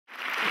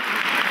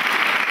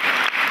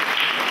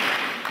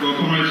Well,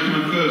 comrades, can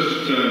I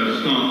first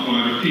start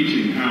by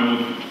repeating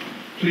how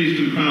pleased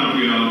and proud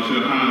we are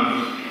to have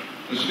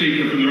a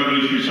speaker from the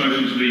Revolutionary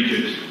Socialists of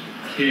Egypt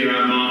here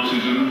at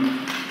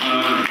Marxism.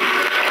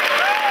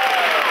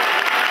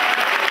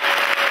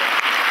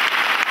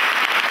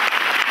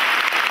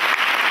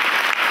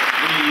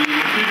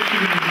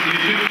 The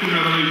Egyptian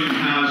Revolution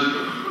has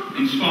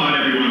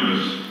inspired every one of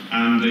us,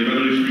 and the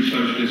Revolutionary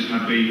Socialists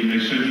have been a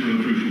central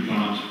and crucial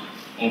part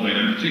of it.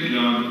 In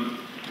particular, I'm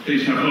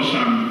pleased to have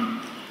Hossam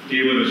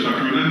here with us. I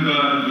can remember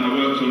when I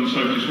worked on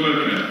Socialist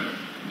Worker,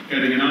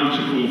 getting an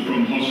article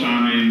from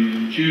Hossam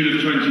in June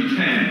of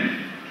 2010,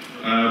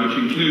 which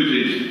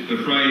included the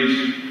phrase,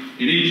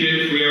 "In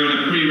Egypt, we are in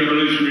a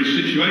pre-revolutionary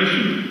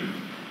situation."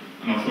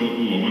 And I thought,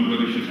 oh, I wonder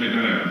whether we should take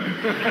that out.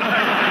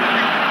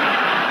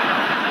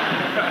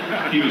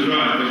 He was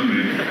right, wasn't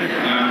he?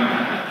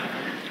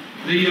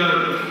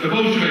 The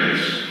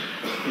Bolsheviks,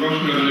 the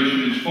Russian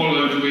Revolution, is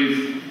followed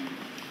with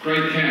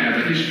great care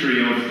the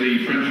history of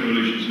the French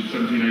revolutions of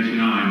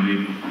 1789, the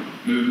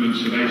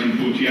movements of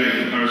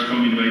 1848, the Paris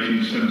Commune of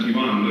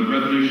 1871. The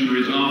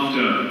revolutionaries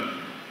after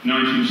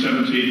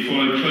 1970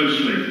 followed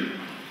closely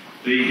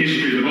the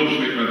history of the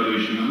Bolshevik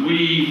Revolution, and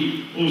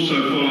we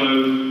also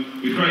follow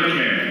with great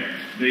care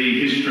the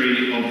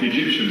history of the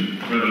Egyptian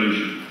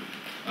Revolution,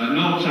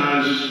 not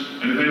as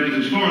an event that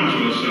is foreign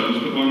to ourselves,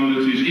 but one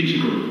that is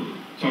integral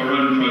to our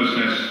own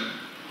process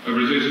of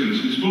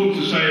resistance. It's important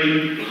to say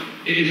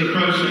it is a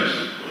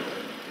process.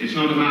 It's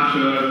not a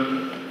matter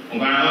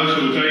of hours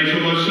or days,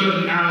 although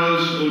certain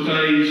hours or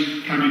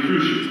days can be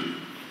crucial.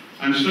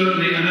 And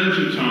certainly an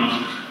urgent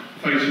task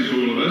faces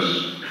all of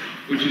us,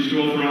 which is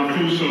to offer our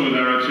full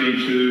solidarity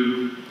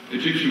to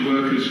Egyptian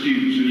workers,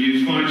 students and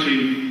youth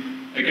fighting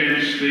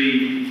against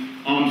the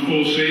armed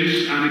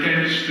forces and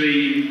against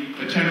the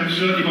attempt,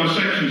 certainly by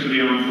sections of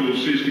the armed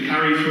forces, to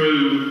carry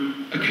through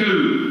a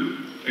coup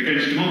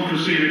against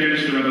democracy and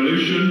against the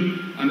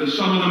revolution, and that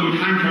some of them would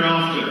hanker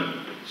after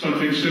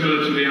something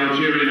similar to the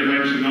Algerian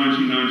events of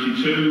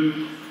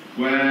 1992,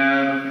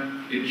 where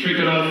it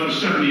triggered off a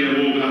 7-year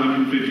war with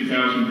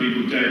 150,000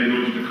 people dead in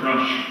order to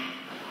crush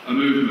a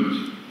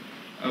movement.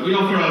 We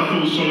offer our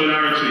full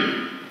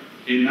solidarity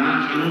in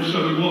that, and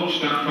also we watch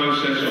that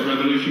process of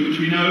revolution, which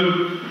we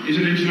know is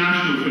an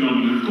international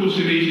phenomenon, of course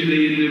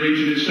immediately in the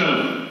region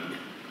itself.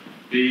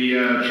 The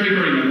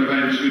triggering of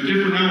events with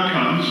different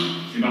outcomes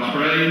in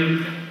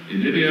Bahrain,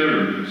 in Libya,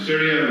 in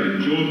Syria,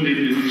 in Jordan,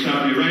 even in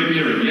Saudi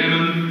Arabia, in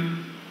Yemen,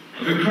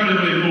 of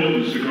incredible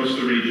importance across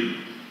the region.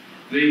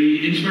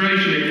 The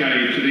inspiration it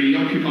gave to the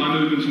Occupy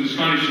movement in the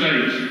Spanish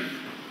state,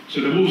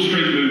 to the Wall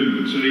Street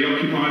movement, to the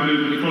Occupy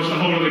movement across the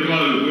whole of the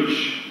globe,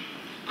 which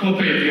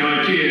copied the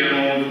idea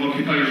of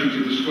occupations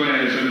of the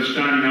squares and of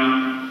standing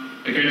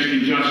up against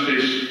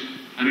injustice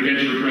and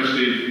against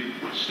repressive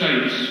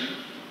states.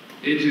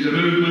 It is a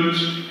movement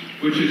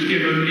which has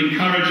given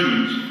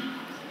encouragement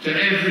to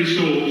every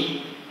sort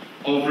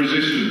of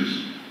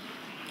resistance.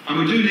 And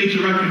we do need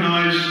to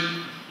recognise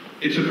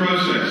it's a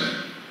process.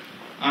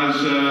 As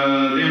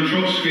Leon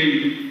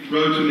Trotsky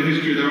wrote in the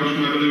history of the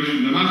Russian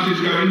Revolution, the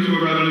masses go into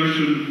a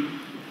revolution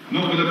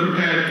not with a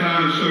prepared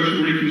plan of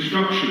social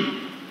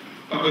reconstruction,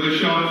 but with a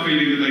sharp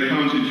feeling that they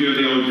can't endure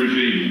the old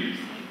regime.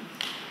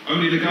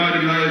 Only the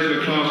guiding layers of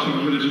a class have a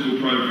political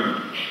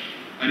programme,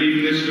 and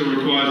even this still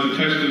requires the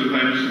test of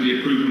events and the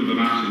approval of the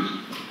masses.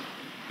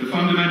 The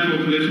fundamental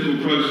political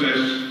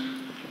process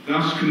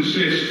thus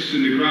consists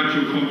in the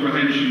gradual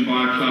comprehension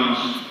by a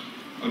class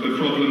of the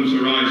problems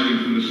arising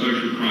from the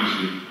social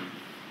crisis,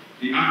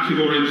 the active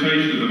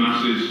orientation of the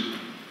masses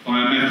by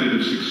a method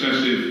of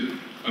successive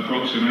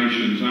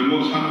approximations. And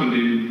what's happened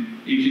in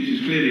Egypt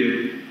is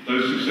clearly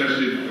those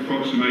successive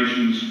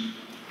approximations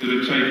that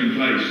have taken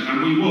place.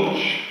 And we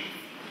watch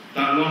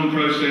that long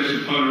process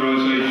of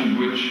polarisation,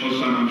 which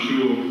Hossam, I'm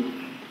sure,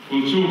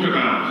 will talk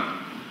about.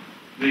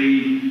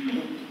 The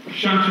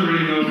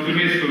shattering of the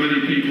myth for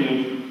many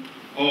people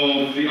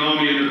of the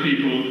army and the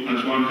people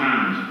as one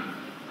hand.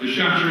 The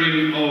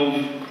shattering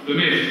of the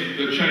myth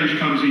that change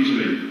comes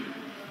easily,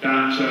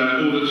 that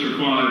all that's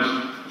required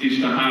is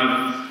to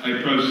have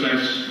a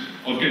process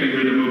of getting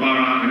rid of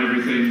Mubarak and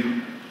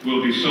everything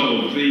will be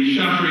solved. The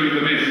shattering of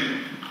the myth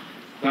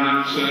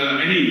that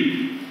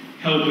any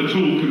help at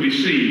all can be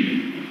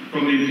seen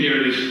from the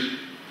imperialist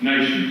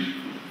nations.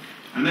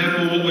 And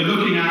therefore what we're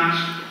looking at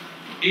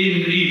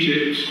in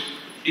Egypt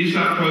is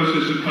that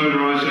process of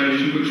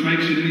polarisation, which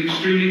makes it an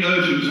extremely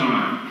urgent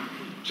time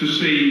to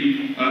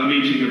see a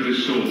meeting of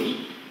this sort.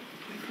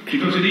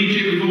 Because in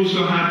Egypt we've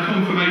also had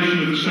confirmation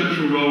of the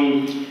central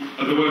role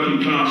of the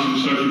working class in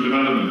social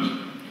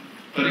development.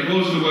 That it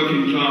was the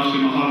working class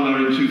in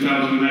Mahalla in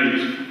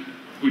 2008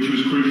 which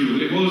was crucial.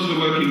 It was the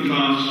working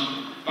class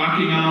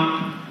backing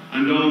up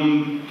and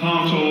on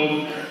part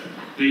of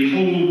the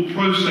whole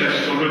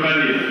process of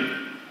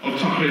rebellion of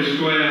Tahrir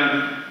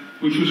Square,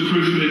 which was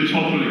crucial in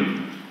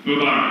toppling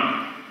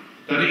Mubarak.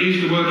 That it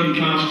is the working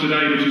class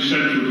today which is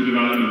central to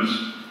developments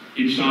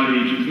inside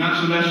Egypt. And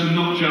that's a lesson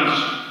not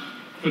just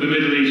for the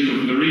Middle East or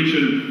for the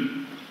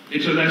region,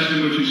 it's a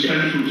lesson which is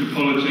central to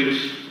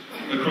politics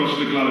across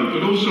the globe,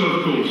 but also,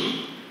 of course,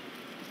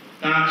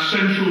 that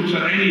central to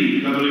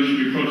any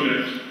revolutionary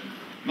project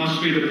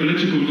must be the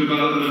political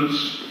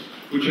developments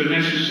which are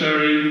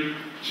necessary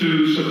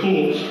to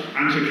support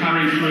and to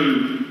carry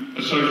through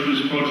a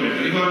socialist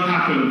project. It won't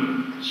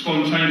happen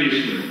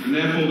spontaneously, and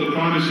therefore the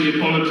primacy of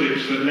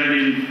politics that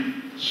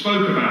Lenin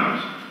spoke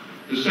about,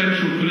 the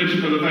central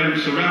political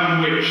events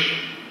around which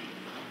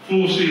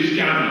forces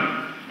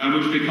gather and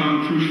which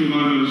become crucial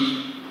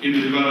moments in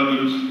the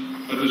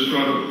development of the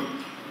struggle.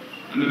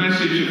 And the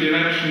message of the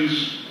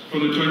elections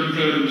from the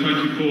 23rd and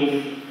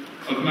 24th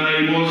of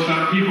May was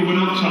that people were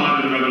not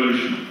tired of the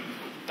revolution,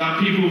 that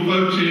people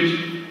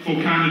voted for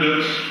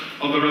candidates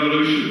of the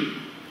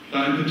revolution,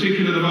 that in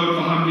particular the vote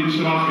for Hamid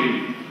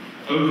Salafi,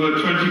 over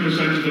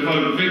 20% of the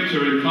vote,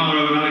 victor in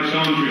Cairo and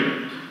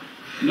Alexandria,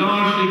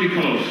 largely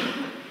because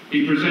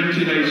he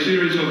presented a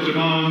series of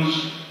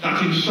demands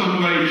that in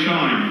some way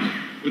chimed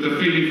with a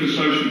feeling for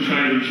social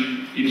change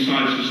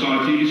inside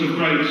society, is of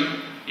great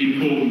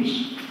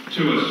importance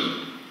to us.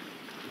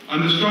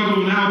 And the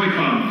struggle now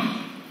becomes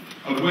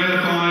of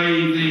whereby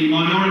the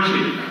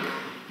minority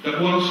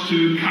that wants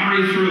to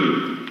carry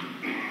through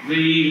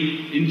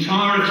the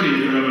entirety of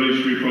the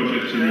revolutionary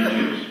project in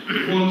Egypt,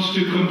 that wants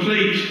to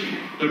complete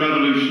the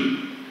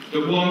revolution,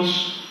 that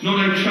wants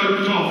not a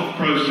choked-off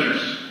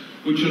process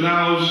which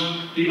allows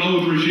the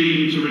old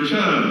regime to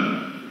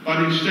return,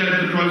 but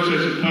instead the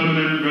process of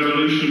permanent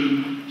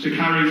revolution to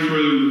carry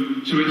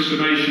through to its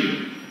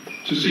summation,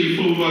 to see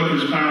full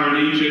workers' power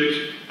in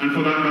Egypt and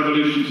for that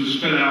revolution to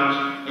spill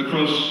out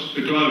across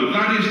the globe.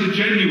 That is the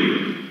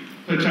genuine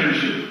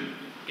potential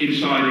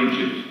inside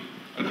Egypt,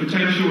 a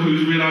potential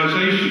whose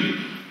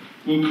realisation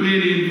will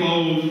clearly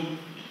involve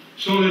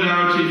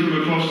solidarity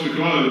from across the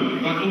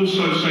globe, but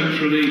also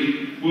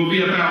centrally will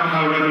be about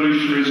how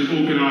revolutionaries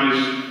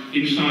organise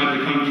inside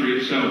the country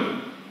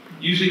itself,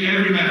 using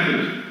every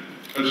method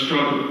of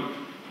struggle,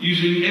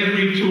 using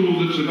every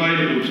tool that's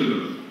available to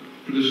them,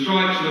 from the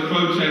strike to the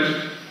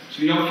protest,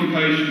 to the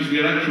occupation, to the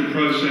electoral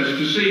process,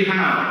 to see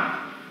how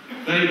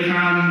they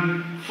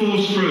can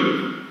force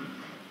through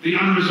the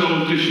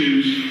unresolved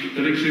issues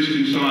that exist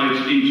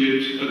inside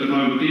Egypt at the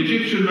moment. The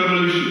Egyptian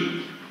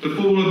revolution, the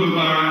fall of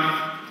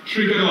Mubarak,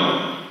 triggered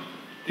off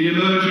the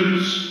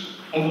emergence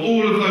of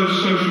all of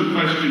those social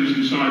questions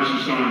inside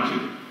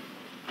society.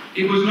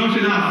 It was not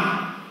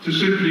enough to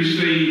simply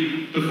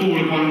see the fall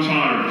of one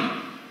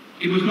tyrant.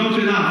 It was not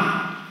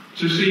enough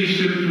to see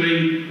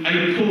simply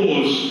a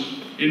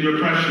pause in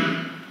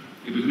repression.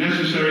 It was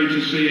necessary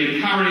to see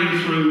a carrying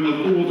through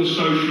of all the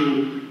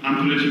social and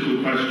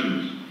political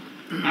questions.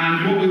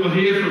 And what we will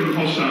hear from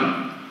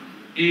Hossam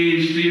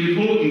is the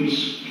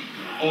importance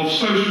of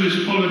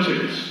socialist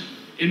politics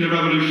in the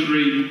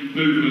revolutionary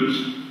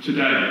movement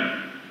today.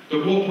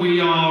 That what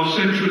we are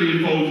centrally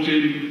involved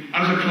in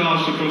as a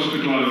class across the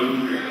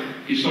globe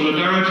is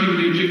solidarity with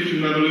the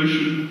Egyptian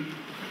revolution,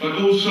 but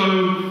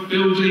also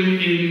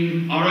building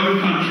in our own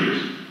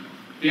countries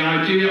the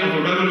idea of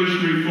a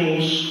revolutionary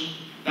force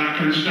that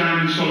can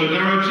stand in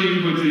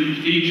solidarity with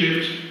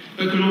Egypt,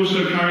 but can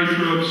also carry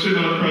through a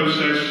similar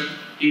process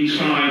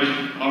inside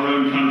our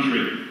own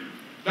country.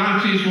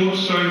 That is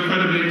what's so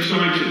incredibly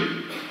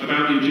exciting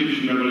about the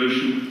Egyptian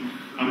revolution,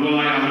 and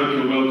why I hope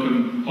you'll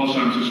welcome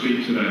Hossam to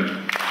speak today.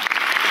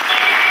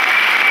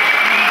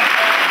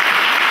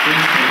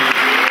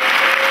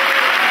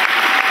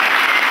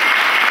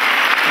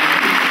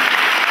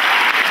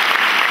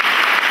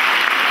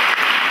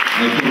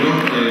 I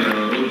forgot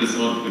I wrote this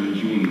article in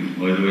June,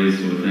 by the way,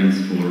 so thanks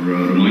for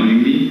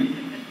reminding me.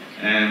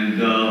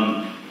 And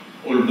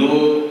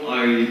although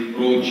I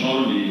wrote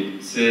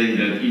Charlie saying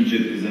that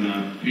Egypt is in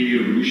a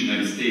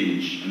pre-revolutionary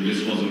stage, and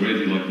this was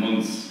already like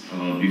months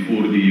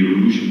before the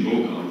revolution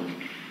broke out,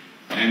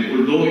 and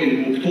although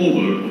in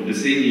October of the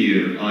same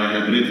year I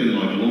had written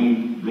like a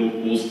long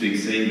blog posting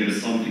saying there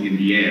is something in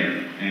the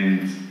air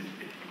and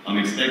I'm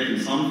expecting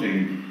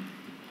something,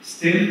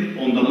 still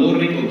on the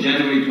morning of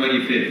January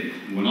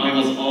 25th, when I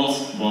was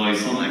asked by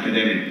some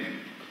academic,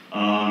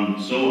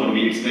 so are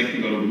we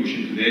expecting a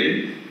revolution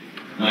today?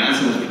 My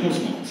answer was, of course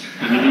not.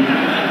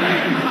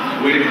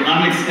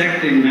 I'm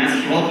expecting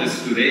mass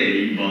protests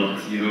today,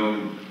 but you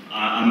know,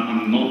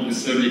 I'm not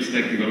necessarily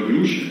expecting a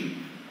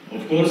revolution.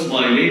 Of course,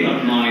 by late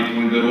at night,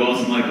 when there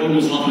was like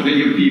almost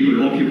 500,000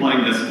 people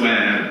occupying the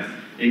square,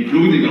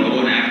 including our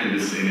own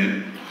activists in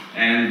it,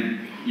 and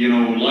you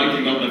know,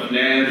 lighting up the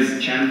flares,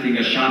 chanting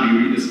a Shabi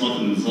Read Isqat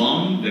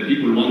al-Nizam, the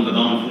people want the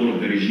downfall of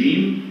the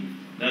regime,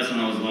 that's when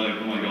I was like,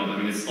 oh my god, I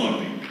mean, it's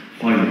starting,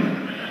 finally.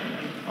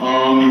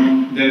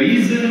 The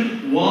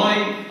reason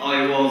why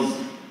I was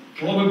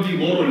probably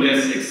more or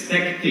less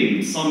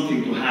expecting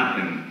something to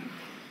happen,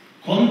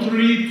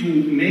 contrary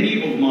to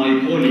many of my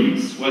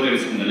colleagues, whether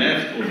it's on the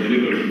left or the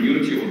liberal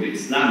community or the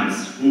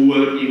Islamists, who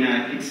were in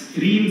an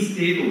extreme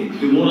state of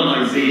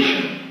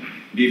demoralization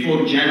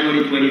before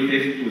January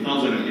 25th,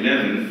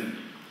 2011,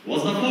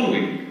 was the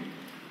following.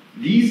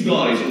 These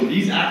guys or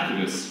these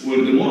activists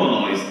were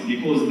demoralized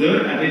because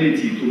their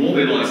ability to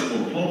mobilize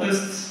for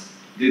protests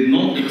did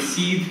not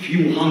exceed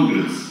few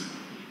hundreds.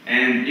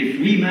 And if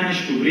we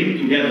managed to bring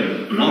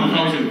together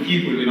 1,000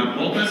 people in a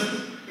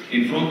protest,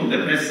 in front of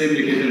the press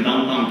syndicate in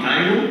downtown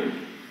Cairo,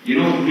 you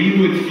know, we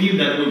would feel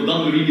that we've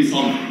done really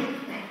something.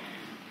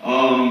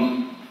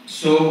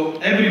 So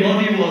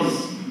everybody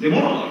was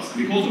demoralized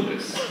because of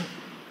this.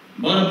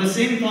 But at the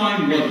same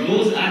time, what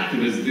those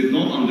activists did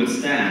not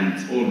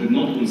understand or did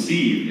not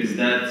conceive is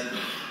that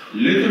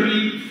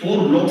literally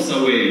 4 blocks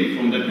away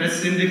from the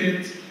press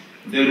syndicate,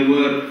 there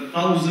were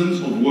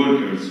thousands of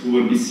workers who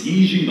were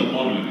besieging the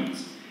parliament,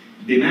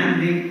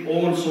 demanding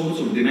all sorts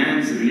of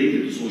demands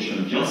related to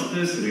social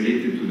justice,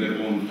 related to their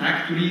own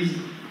factories,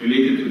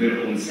 related to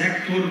their own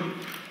sector.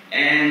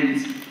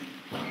 And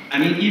I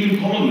mean, even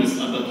columnists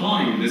at the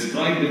time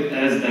described it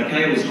as the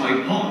Cairo's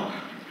Hyde Park,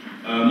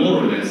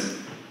 more or less.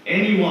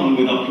 Anyone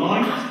with a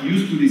plight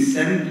used to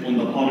descend on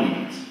the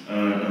parliament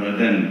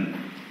then.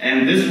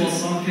 And this was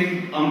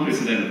something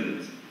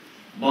unprecedented.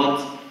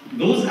 But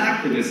those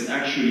activists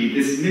actually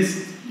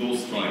dismissed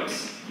those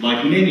strikes,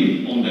 like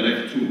many on the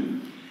left too.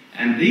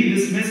 And they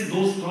dismissed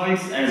those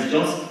strikes as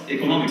just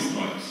economic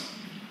strikes.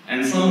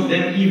 And some of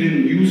them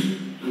even used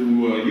to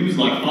use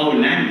like foul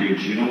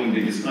language, you know, when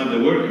they describe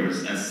the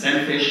workers as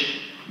selfish.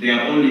 They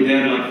are only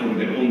there like for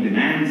their own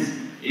demands.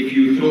 If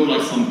you throw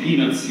like some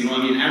peanuts, you know,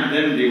 I mean, at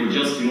them, they will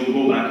just, you know,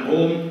 go back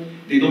home.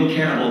 They don't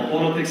care about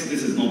politics.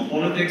 This is not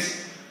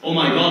politics. Oh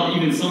my God,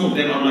 even some of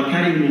them are like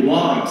carrying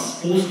Mubarak's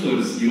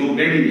posters, you know,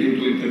 begging him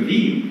to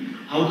intervene.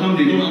 How come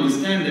they don't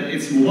understand that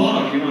it's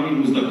Mubarak, you know, I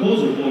mean, who's the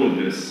cause of all of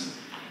this?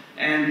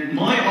 And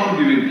my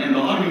argument, and the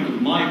argument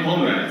of my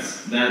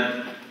comrades,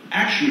 that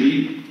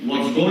actually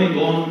what's going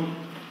on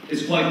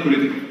is quite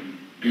political.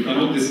 You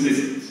cannot dismiss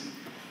it.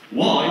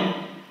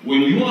 Why?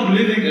 When you are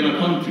living in a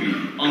country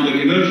under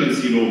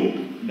emergency law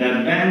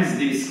that bans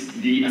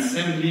the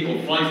assembly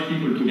of 5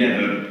 people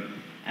together,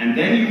 and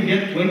then you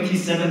get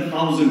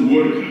 27,000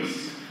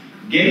 workers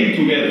getting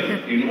together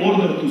in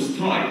order to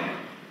strike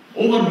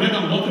over bread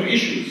and butter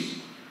issues,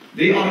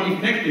 they are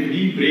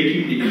effectively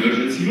breaking the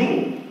emergency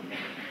law.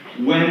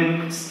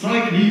 When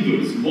strike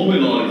leaders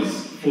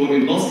mobilize for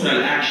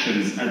industrial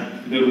actions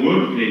at their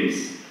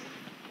workplace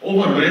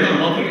over bread and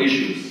butter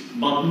issues,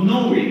 but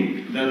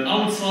knowing that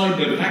outside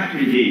their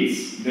factory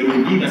gates there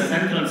will be the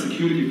Central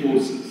Security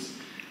Forces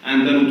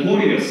and the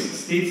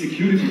notorious state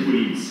security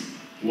police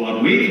who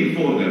are waiting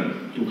for them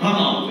to come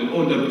out in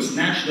order to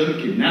snatch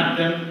them, kidnap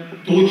them,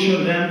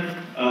 torture them,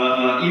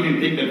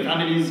 even take their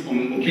families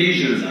on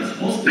occasions as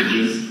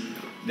hostages,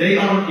 they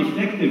are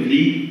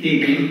effectively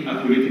taking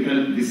a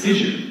political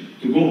decision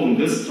to go on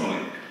this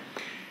strike.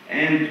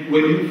 And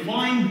when you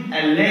find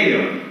a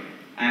layer,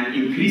 an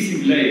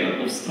increasing layer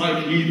of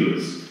strike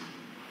leaders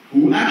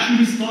who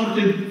actually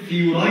started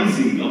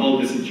theorizing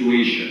about the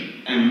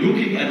situation and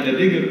looking at the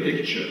bigger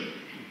picture,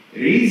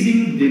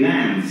 raising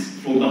demands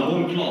for the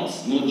whole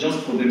class, not just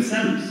for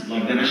themselves,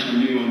 like the national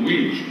minimum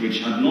wage, which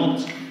had not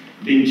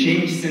been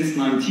changed since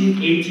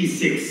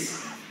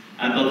 1986.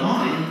 At the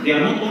time, they are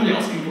not only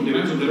asking for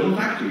demands of their own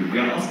factory, they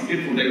are asking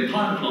it for the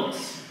entire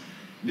class.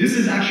 This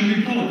is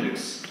actually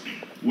politics.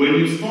 When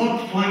you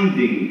start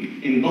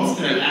finding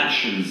industrial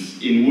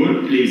actions in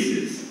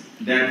workplaces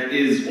that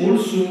is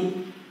also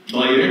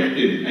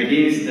directed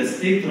against the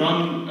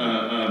state-run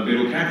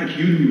bureaucratic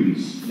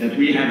unions that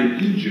we have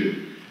in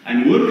Egypt,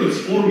 and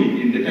workers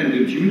forming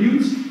independent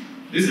unions,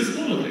 this is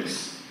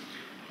politics.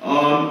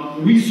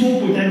 We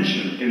saw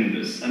potential in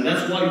this, and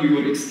that's why we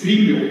were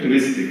extremely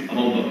optimistic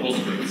about the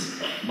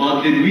prospects.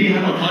 But did we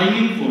have a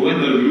timing for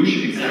when the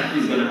revolution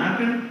exactly is going to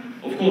happen?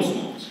 Of course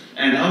not.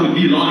 And I would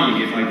be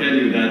lying if I tell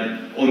you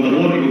that on the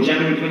morning of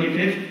January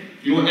 25th,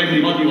 you know,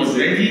 everybody was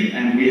ready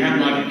and we had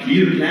like a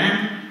clear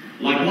plan,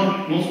 like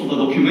what most of the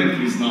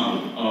documentaries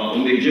now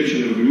on the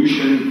Egyptian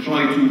revolution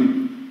try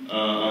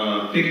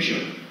to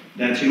picture.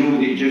 That, you know,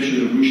 the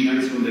Egyptian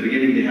revolutionaries from the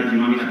beginning, they had, you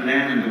know, I mean, a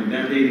plan, and on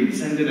that day they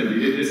descended and they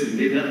did this and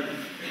they did that.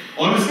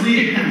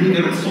 Honestly, I mean,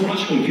 there was so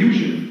much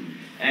confusion.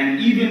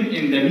 And even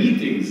in the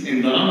meetings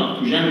in the run-up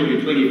to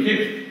January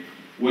 25th,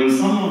 when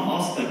someone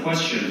asked the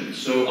question,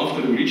 so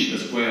after we reach the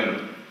square,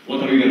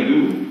 what are you going to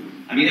do?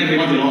 I mean,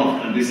 everybody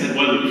laughed and they said,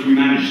 well, if we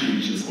manage to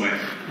reach the square.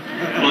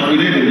 But we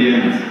did in the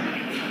end.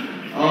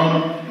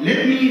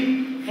 Let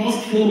me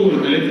fast forward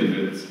a little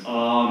bit.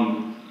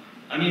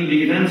 I mean,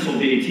 the events of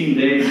the 18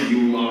 days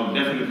you are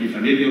definitely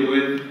familiar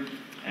with,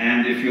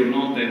 and if you're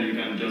not, then you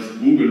can just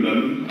Google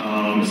them,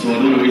 so I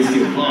don't waste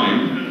your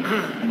time.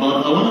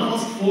 But I want to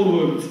fast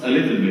forward a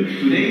little bit.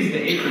 Today is the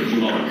 8th of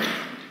July,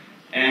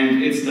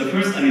 and it's the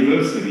first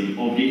anniversary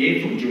of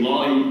the 8th of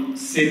July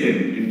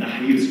sit-in in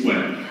Tahrir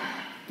Square,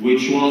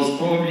 which was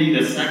probably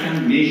the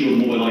second major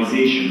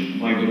mobilization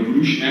by the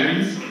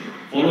revolutionaries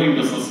following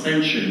the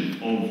suspension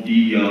of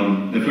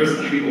the first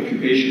Tahrir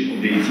occupation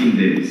of the 18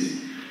 days.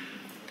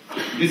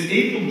 This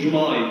 8th of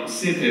July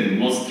sit-in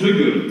was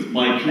triggered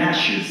by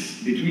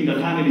clashes between the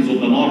families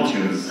of the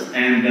martyrs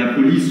and the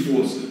police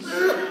forces.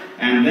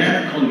 And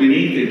that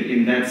culminated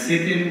in that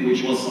sit-in,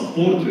 which was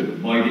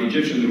supported by the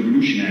Egyptian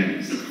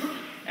revolutionaries.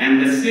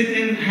 And the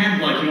sit-in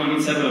had, like, you know, I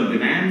mean, several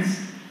demands,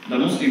 the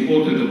most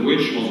important of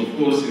which was, of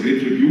course,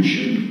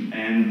 retribution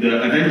and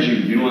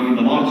avenging, you know, I mean,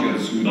 the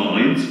martyrs who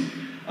died.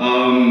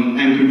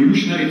 And and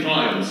revolutionary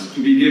trials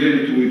to be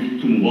given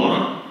to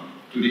Mubarak,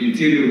 to the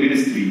Interior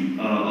Ministry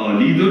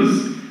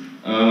leaders,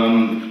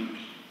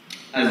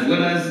 as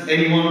well as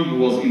anyone who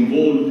was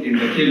involved in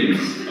the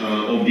killings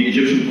of the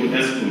Egyptian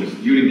protesters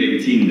during the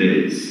 18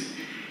 days.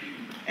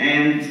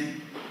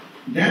 And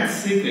that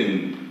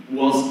sit-in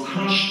was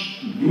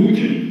crushed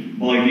brutally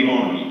by the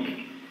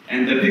army.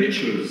 And the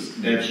pictures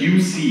that you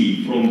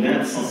see from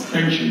that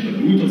suspension, the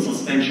brutal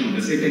suspension of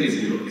the sit-in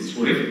is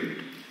horrific.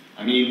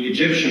 I mean,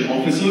 Egyptian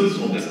officers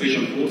of the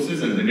special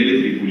forces and the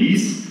military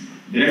police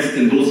dressed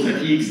in those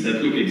fatigues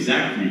that look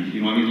exactly,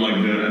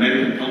 like their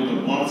American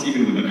counterparts,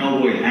 even with the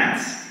cowboy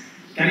hats,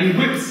 carrying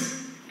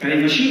whips,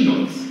 carrying machine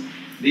guns.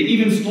 They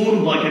even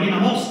stormed, a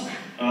mosque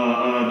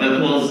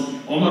that was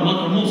Omar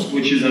Bakr Mosque,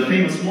 which is a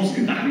famous mosque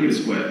in Tahrir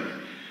Square.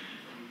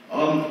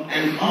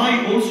 And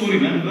I also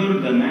remember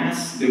the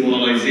mass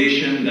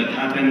demoralization that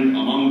happened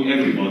among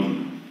everybody.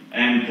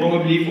 And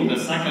probably for the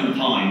second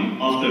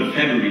time after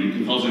February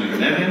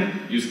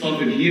 2011, you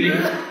started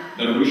hearing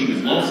the revolution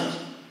is lost,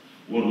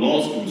 we're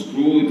lost, we're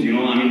screwed,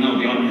 now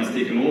the army has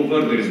taken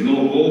over, there is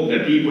no hope, the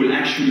people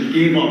actually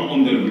gave up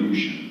on the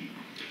revolution.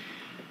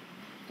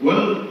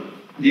 Well,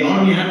 the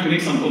army had to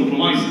make some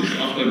compromises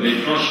after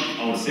they crushed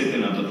our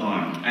sit-in at the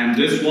time. And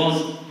this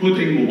was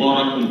putting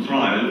Mubarak on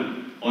trial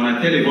on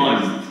a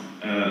televised,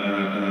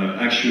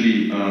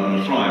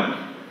 trial.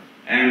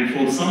 And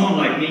for someone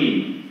like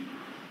me,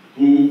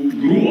 who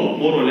grew up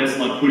more or less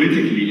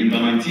politically in the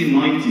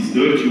 1990s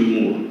dirty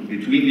war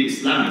between the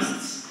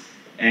Islamists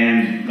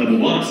and the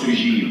Mubarak's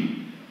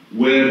regime,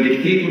 where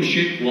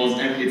dictatorship was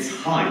at its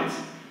height,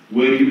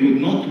 where you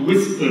could not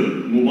whisper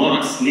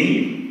Mubarak's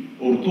name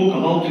or talk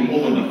about him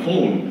over the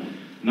phone.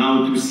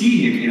 Now to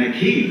see him in a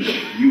cage,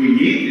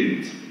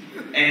 humiliated,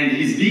 and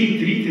he's being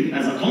treated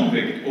as a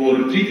convict or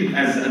treated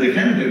as a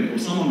defendant or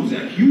someone who's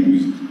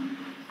accused.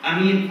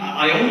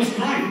 I almost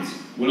cried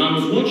when I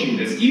was watching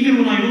this, even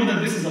when I know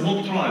that this is a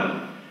mock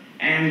trial.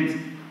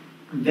 And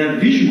the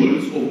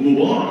visuals of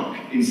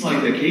Mubarak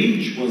inside the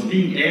cage was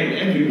being aired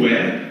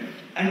everywhere,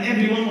 and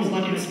everyone was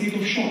in a state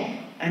of shock,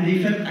 and they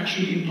felt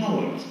actually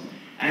empowered.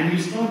 And you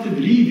started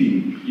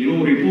reading,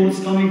 reports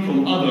coming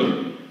from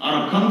other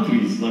Arab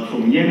countries, like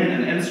from Yemen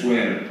and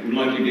elsewhere,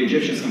 like if the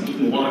Egyptians can put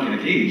Mubarak in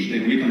a cage,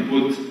 then we can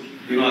put,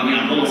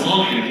 Abdullah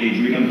Saleh in a cage,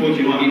 we can put,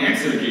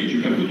 X in a cage,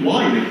 we can put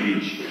Y in a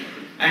cage.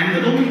 And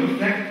the domino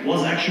effect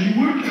was actually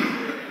working.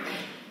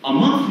 A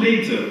month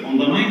later, on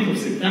the 9th of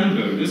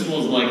September, this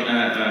was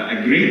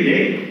a great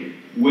day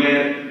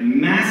where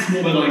mass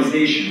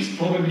mobilizations,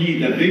 probably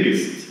the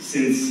biggest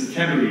since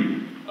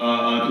February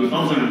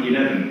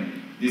 2011,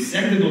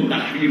 descended on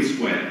Tahrir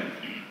Square,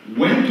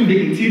 went to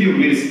the Interior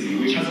Ministry,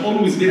 which has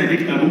always been a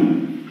big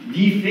taboo,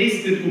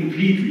 defaced it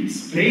completely,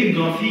 sprayed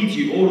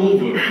graffiti all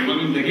over,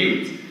 the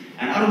gate.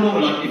 And I don't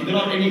know, if there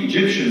are any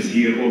Egyptians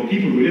here or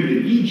people who lived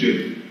in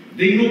Egypt,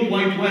 they know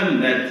quite well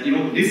that,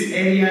 this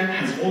area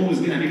has always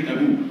been a big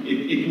taboo.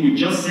 It would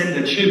just send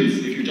the chills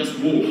if you just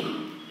walk,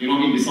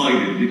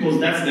 beside it, because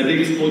that's the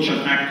biggest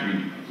torture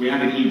factory we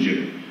have in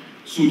Egypt.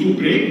 So to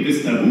break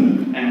this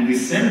taboo and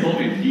descend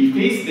on it,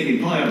 deface the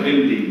entire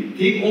building,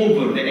 take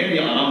over the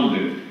area around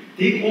it,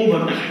 take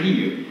over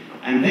Tahrir,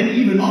 and then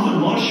even other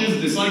marches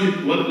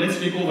decided, well, let's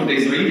take over the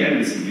Israeli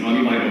embassy, by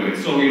the way.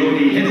 So, they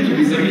headed to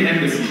the Israeli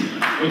embassy,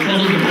 which was on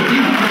the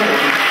 14th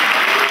floor.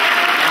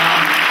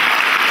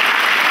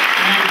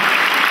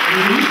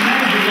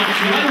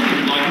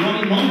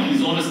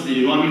 Monkeys,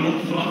 honestly, it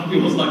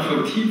was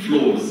 13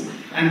 floors,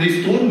 and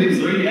they stormed the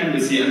Israeli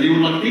embassy, and they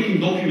were taking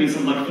documents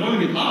and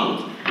throwing it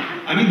out.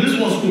 This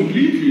was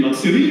completely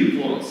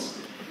surreal for us.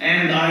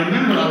 And I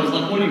remember I was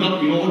calling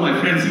up, all my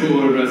friends who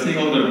were saying,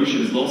 oh, the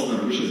revolution is lost, the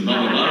revolution is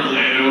blah, blah, blah.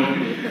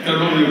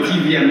 Turn on your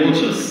TV and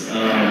watch us.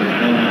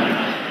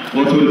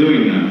 What we're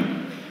doing now.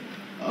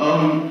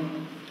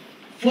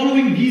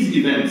 Following these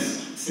events,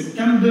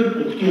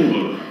 September,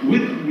 October,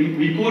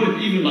 we call it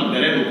even the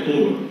Red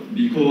October,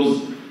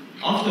 because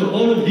after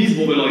all of these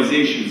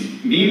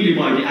mobilizations, mainly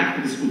by the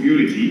activist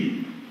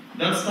community,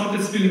 that started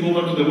spilling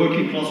over to the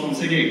working class once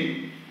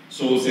again.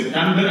 So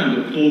September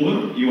and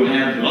October, you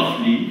had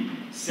roughly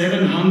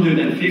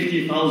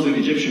 750,000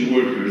 Egyptian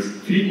workers,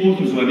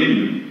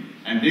 750,000,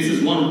 and this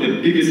is one of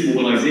the biggest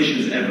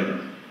mobilizations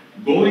ever,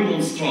 going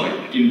on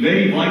strike in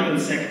very vital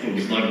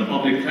sectors like the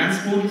public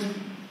transport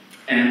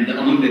and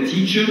among the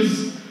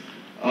teachers,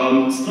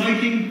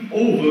 striking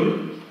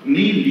over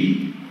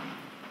mainly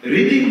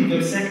ridding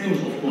the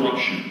sectors of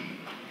corruption,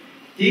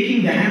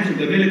 taking the hands of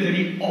the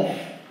military off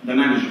the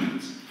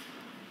management,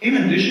 in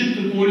addition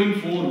to calling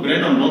for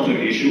bread and butter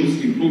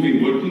issues,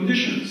 improving work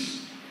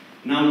conditions.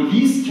 Now,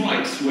 these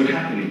strikes were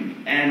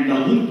happening, and the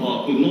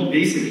junta could not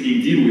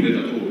basically deal with it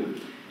at all.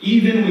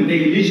 Even when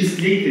they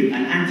legislated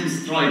an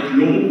anti-strike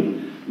law,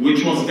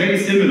 which was very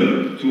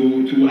similar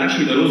to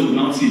actually the laws of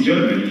Nazi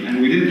Germany,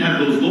 and we didn't have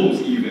those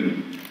laws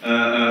even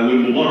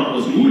when Mubarak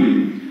was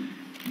ruling,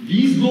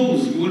 these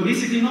laws were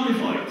basically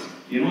nullified.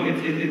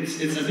 It's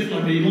as if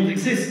they don't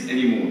exist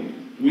anymore,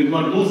 with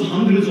those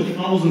hundreds of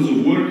thousands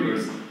of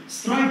workers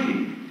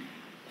striking.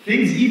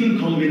 things even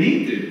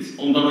culminated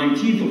on the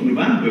 19th of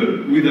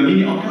November with a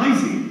mini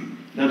uprising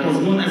that was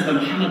known as the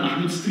Muhammad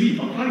Mahmoud Street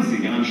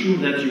uprising. And I'm sure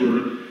that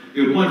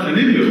you're quite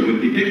familiar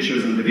with the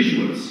pictures and the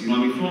visuals,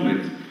 from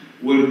it,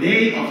 where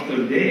day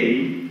after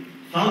day,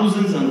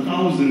 thousands and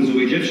thousands of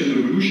Egyptian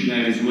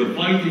revolutionaries were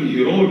fighting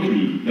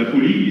heroically the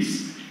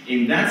police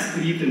in that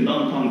street in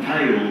downtown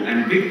Cairo,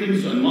 and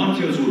victims and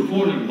martyrs were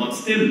falling, but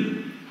still,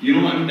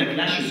 the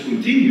clashes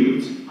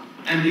continued,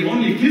 and they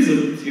only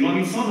fizzled,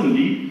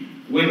 suddenly,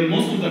 when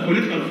most of the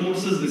political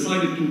forces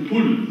decided to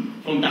pull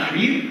from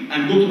Tahrir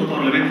and go to the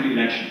parliamentary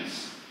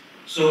elections.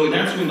 So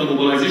that's when the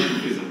mobilization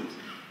fizzled.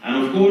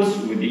 And of course,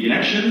 with the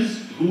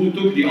elections, who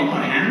took the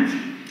upper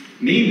hand?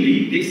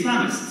 Mainly the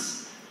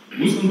Islamists,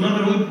 Muslim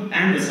Brotherhood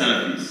and the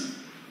Salafis.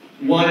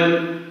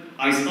 While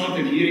I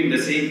started hearing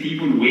the same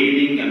people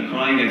wailing and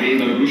crying again,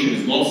 the revolution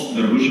is lost,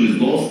 the revolution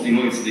is lost,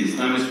 it's the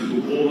Islamists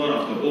who took over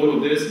after all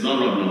of this, blah,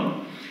 blah,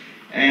 blah.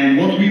 And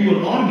what we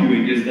were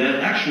arguing is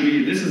that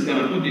actually this is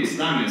going to put the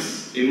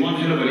Islamists in one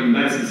hell of an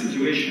embarrassing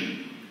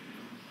situation.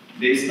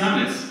 The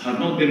Islamists have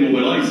not been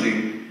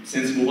mobilizing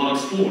since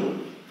Mubarak's fall.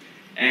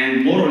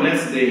 And more or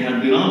less they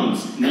had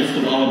denounced most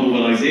of our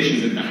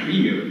mobilizations in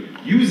Tahrir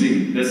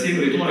using the same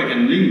rhetoric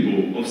and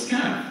lingo of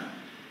SCAF.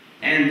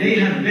 And they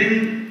have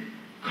been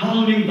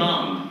calming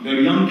down their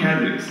young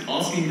cadres,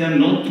 asking them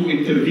not to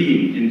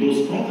intervene in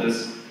those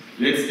protests.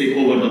 Let's take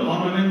over the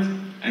parliament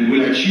and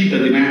we'll achieve the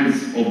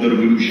demands of the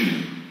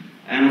revolution.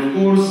 And of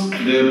course,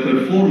 their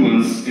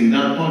performance in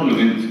that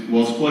parliament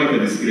was quite a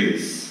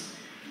disgrace.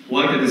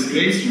 Quite a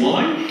disgrace,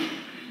 why?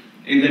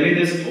 In the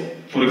midst,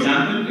 for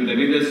example, in the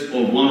midst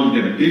of one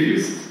of the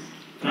biggest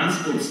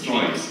transport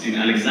strikes in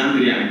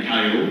Alexandria and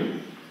Cairo,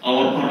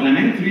 our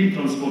parliamentary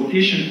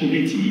transportation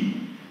committee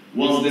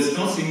was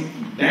discussing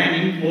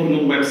banning porno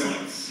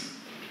websites.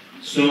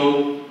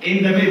 So,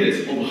 in the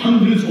midst of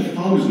hundreds of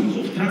thousands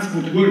of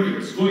transport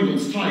workers going on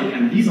strike,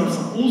 and these are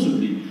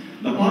supposedly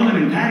the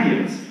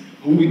parliamentarians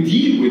who would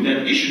deal with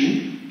that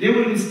issue, they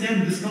were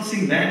instead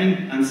discussing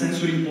banning and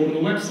censoring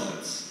porno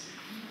websites.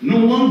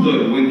 No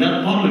wonder when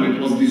that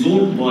parliament was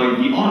dissolved by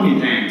the army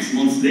tanks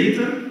months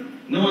later,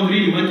 no one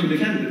really went to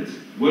defend it.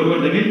 Where were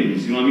the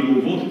millions,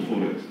 who voted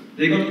for it?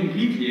 They got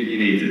completely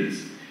alienated.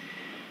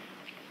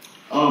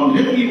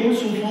 Let me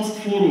also fast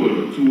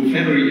forward to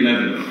February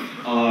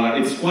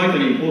 11th. It's quite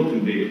an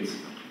important date,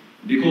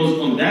 because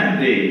on that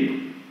day,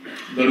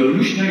 the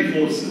revolutionary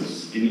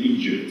forces in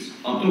Egypt,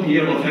 I'm talking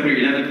here about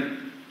February 11th,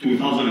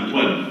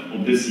 2012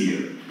 of this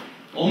year,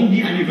 on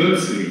the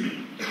anniversary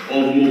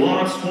of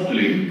Mubarak's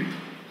toppling,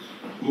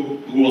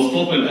 who was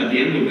toppled at the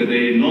end of the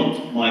day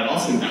not by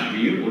us in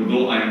Tahrir,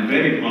 although I am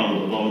very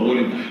proud of our role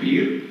in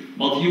Tahrir,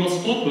 but he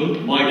was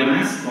toppled by the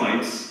mass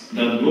strikes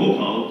that broke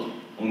out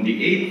on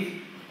the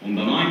 8th, on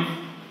the 9th,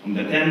 on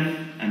the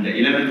 10th, and the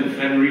 11th of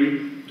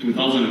February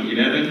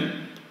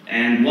 2011,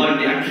 and while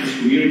the activist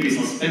community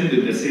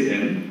suspended the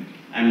sit-in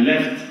and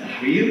left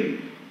Tahrir,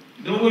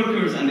 the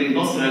workers and the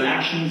industrial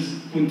actions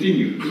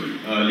continued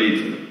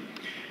later.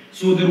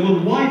 So there were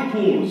wide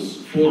calls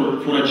for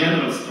a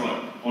general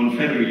strike on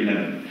February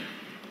 11th.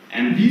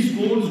 And these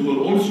calls were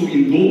also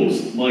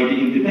endorsed by the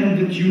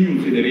Independent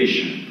Union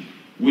Federation,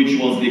 which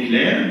was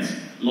declared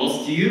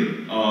last year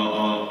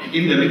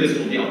in the midst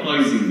of the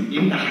uprising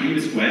in Tahrir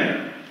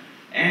Square.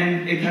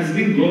 And it has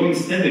been growing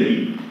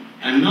steadily.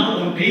 And now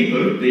on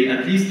paper, they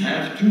at least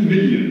have 2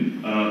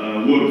 million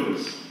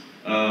workers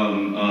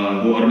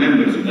who are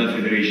members of that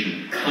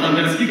federation. But I'm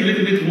going to speak a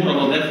little bit more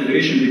about that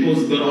federation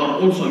because there are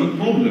also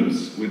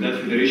problems with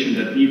that federation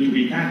that need to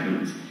be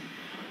tackled.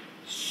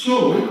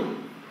 So,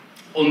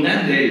 on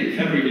that day,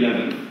 February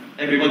 11th,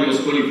 everybody was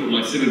calling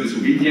for civil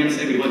disobedience,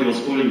 everybody was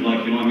calling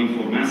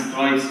for mass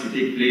strikes to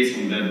take place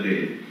on that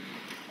day.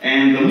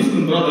 And the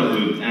Muslim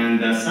Brotherhood and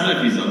the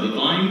Salafis at the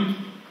time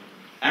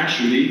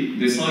actually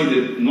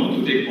decided not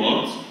to take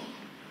part,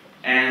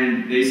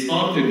 and they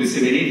started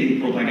disseminating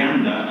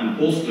propaganda and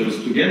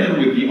posters together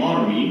with the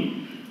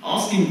army,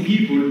 asking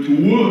people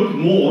to work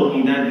more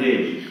on that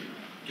day,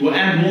 to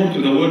add more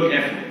to the work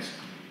effort.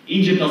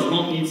 Egypt does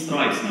not need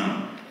strikes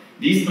now.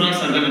 These strikes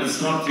are going to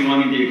disrupt the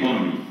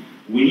economy.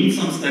 We need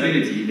some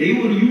stability.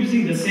 They were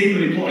using the same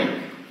rhetoric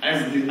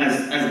as the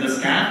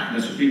SCAF,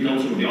 the Supreme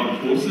Council of the Armed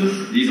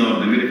Forces. These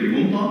are the military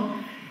junta,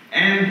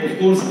 and of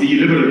course the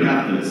liberal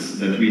capitalists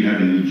that we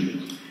have in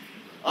Egypt.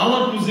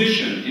 Our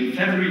position in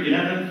February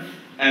 11th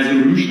as a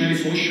revolutionary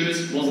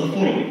socialist was the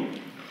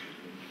following.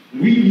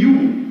 We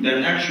knew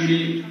that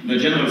actually the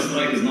general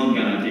strike is not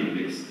going to take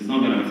place. It's not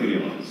going to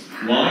materialize.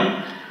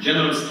 Why?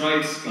 General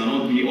strikes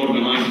cannot be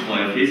organized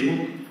via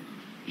Facebook.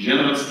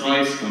 General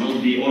strikes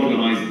cannot be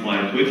organized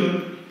via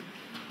Twitter.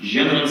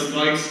 General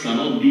strikes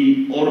cannot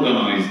be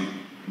organized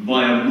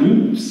via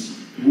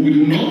groups who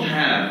do not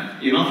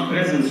have enough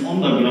presence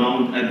on the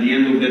ground at the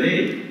end of the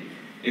day.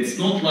 It's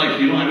not like,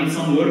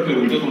 some worker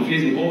will get on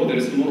Facebook, oh, there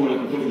is tomorrow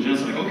a call for general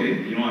strike.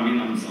 Okay,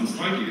 I'm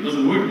striking. It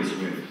doesn't work this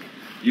way.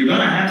 You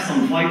gotta have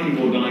some fighting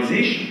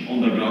organization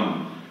on the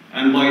ground.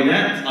 And by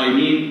that, I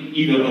mean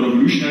either a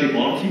revolutionary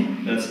party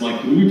that's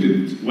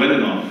rooted well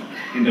enough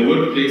in the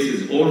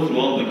workplaces all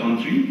throughout the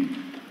country,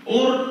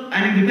 or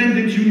an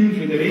independent union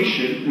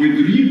federation with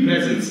real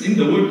presence in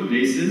the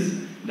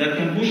workplaces that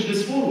can push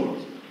this forward.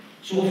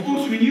 So of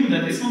course we knew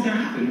that it's not going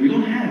to happen. We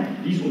don't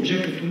have these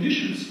objective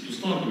conditions to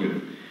start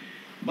with.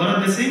 But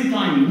at the same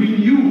time, we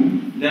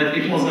knew that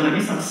it was going to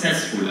be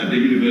successful at the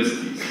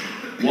universities.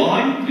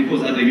 Why?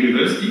 Because at the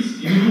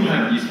universities, you do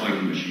have these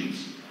fighting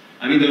machines.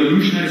 I mean, the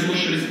revolutionary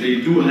socialists,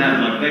 they do have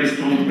like very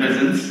strong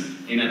presence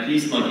in at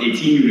least like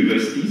 18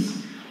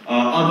 universities.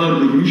 Other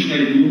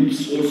revolutionary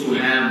groups also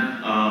have,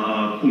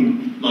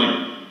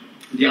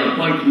 they are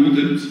quite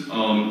rooted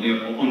on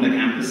the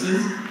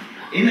campuses.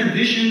 In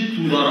addition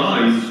to the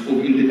rise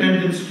of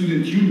independent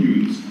student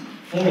unions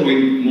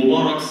following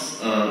Mubarak's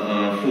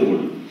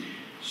fall.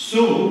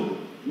 So,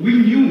 we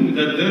knew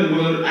that there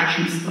were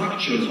actually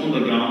structures on the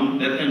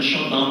ground that can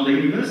shut down the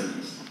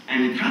universities.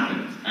 And it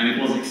happened. And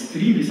it was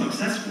extremely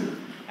successful.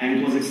 And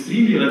it was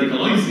extremely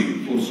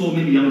radicalizing for so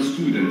many young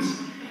students.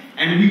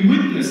 And we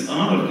witnessed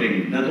another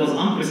thing that was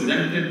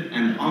unprecedented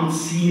and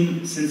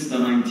unseen since the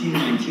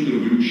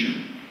 1919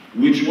 revolution,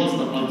 which was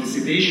the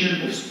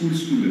participation of school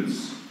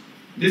students.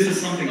 This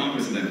is something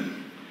unprecedented.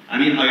 I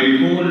mean, I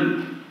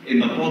recall in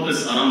the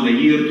protests around the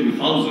year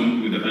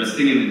 2000 with the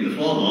Palestinian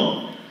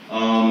Intifada,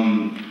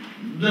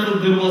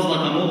 there was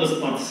like a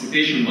modest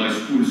participation by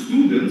school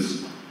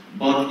students,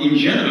 but in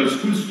general,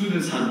 school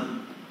students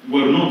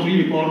were not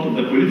really part of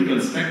the political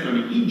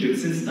spectrum in Egypt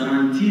since the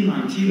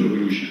 1919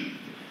 revolution.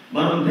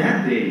 But on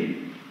that day,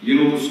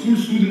 you know, school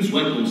students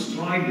went on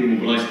strike, they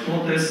mobilized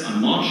protests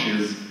and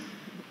marches.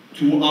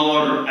 To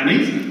our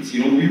amazement,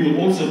 you know, we were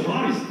all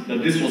surprised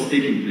that this was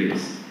taking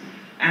place.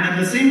 And at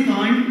the same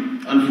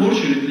time,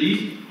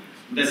 unfortunately,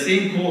 the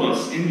same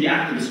chorus in the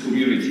activist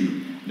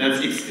community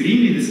that's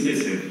extremely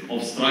dismissive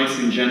of strikes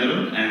in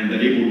general and the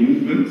labor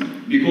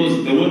movement,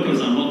 because the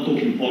workers are not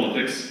talking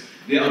politics,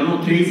 they are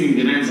not raising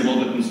demands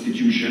about the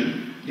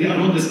constitution, they are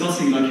not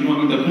discussing, like, you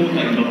know, the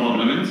quota in the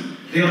parliament,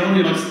 they are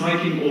only like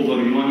striking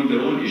over, you know,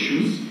 their own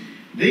issues.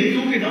 They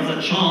took it as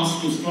a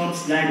chance to start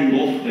slagging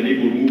off the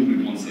labor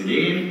movement once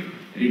again,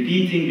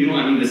 repeating, you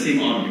know, the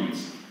same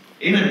arguments.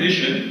 In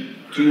addition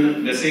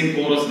to the same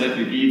chorus that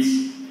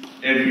repeats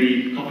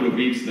every couple of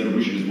weeks, the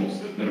revolution is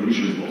lost, the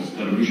revolution is lost,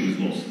 the revolution is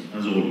lost,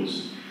 as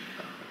always.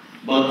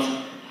 But,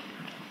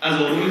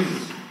 as always,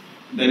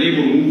 the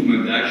labor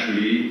movement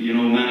actually, you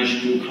know,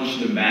 managed to crush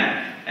them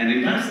back and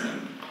embarrass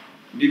them.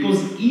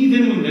 Because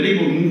even when the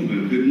labor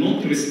movement did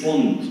not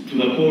respond to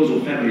the calls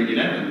of February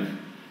 11th,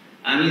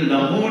 I mean, the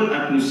whole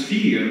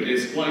atmosphere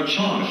is quite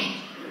charged.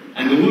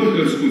 And the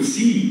workers could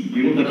see,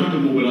 you know, the kind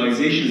of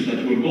mobilizations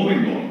that were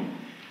going on.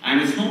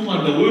 And it's not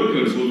like the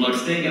workers were like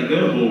staying at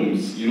their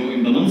homes, you know,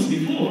 in the months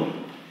before.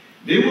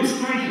 They were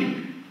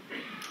striking.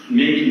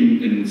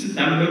 Maybe in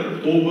September,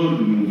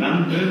 October,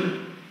 November,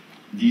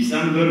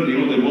 December, you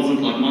know, there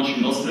wasn't like much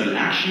industrial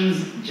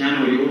actions.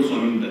 January also,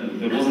 I mean,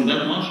 there wasn't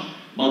that much.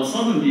 But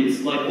suddenly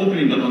it's like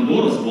opening the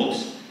Pandora's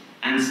box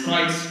and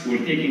strikes were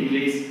taking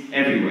place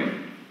everywhere.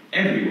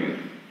 Everywhere.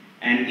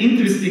 And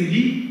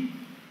interestingly,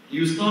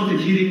 you started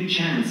hearing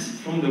chants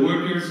from the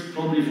workers,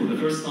 probably for the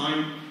first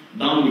time,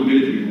 down with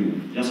military rule,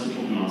 just to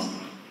ask.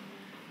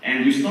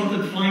 And you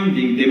started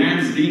finding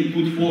demands being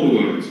put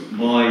forward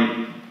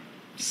by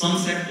some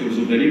sectors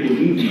of the labor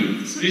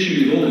movement,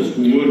 especially those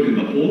who work in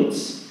the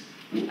ports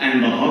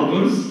and the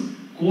harbors,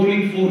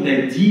 calling for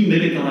the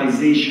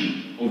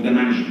demilitarization of the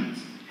management.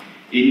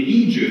 In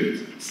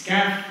Egypt,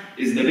 SCAF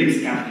is the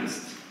biggest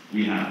capitalist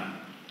we have.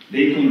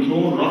 They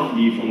control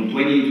roughly from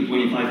 20 to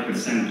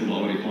 25% of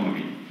our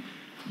economy.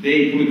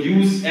 They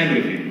produce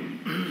everything,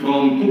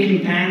 from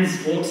cooking pans,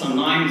 forks and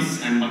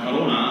knives, and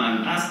macarona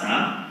and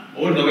pasta,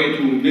 all the way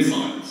to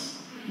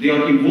missiles. They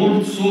are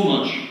involved so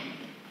much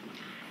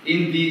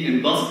in the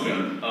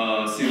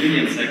industrial,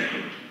 civilian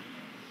sector.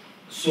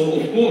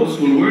 So, of course,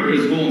 when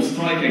workers go on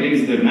strike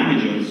against their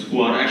managers,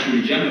 who are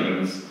actually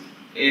generals,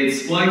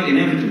 it's quite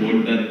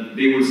inevitable that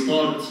they will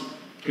start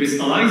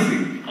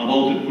crystallizing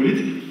about it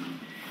politically.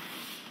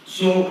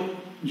 So,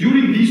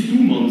 during these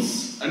 2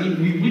 months, I mean,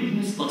 we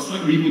witnessed the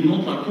strike, we could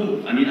not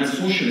cope. I mean, as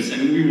socialists, I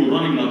mean, we were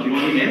running like, you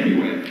know,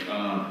 everywhere,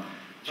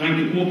 trying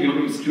to cope, you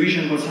know, with the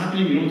situation, what's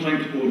happening, you know, trying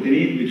to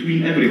coordinate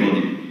between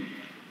everybody.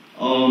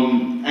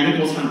 And it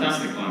was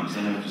fantastic times,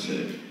 I have to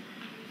say.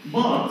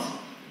 But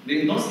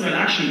the industrial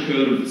action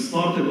curve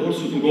started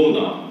also to go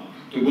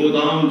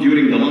down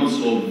during the months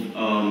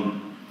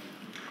of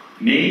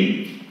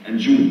May and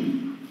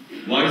June.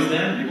 Why is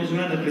that? Because we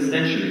had the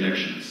presidential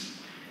elections.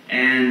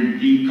 And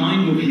the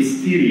kind of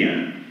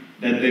hysteria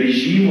that the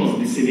regime was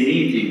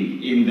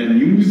disseminating in the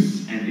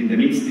news and in the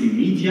mainstream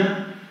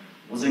media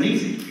was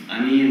amazing.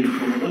 I mean,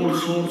 from all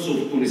sorts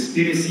of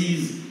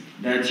conspiracies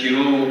that, you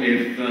know,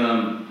 if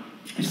a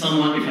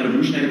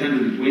revolutionary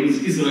candidate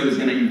wins, Israel is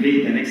going to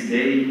invade the next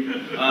day.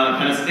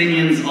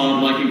 Palestinians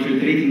are like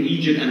infiltrating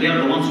Egypt, and they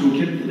are the ones who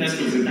killed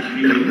protesters in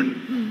Tahrir.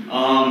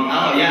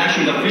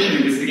 Actually, the official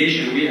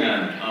investigation we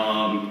had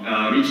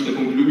reached the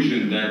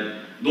conclusion that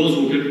those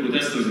who killed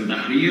protesters in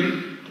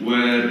Tahrir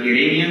were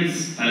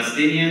Iranians,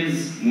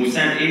 Palestinians,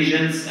 Mossad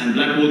agents, and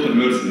Blackwater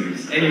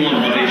mercenaries.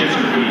 Anyone but the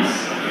Egyptian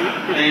police.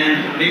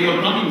 and they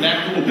were coming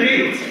back to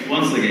operate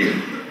once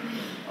again.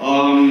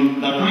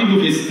 The kind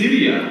of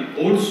hysteria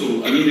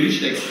also, I mean,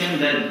 reached the extent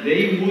that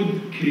they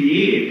would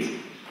create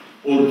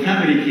or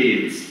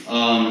fabricate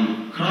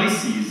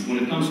crises when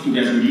it comes to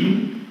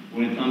gasoline,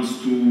 when it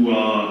comes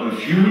to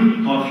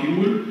fuel, car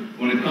fuel,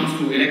 when it comes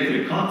to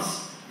electric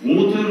cuts,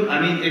 water. I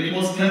mean, it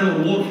was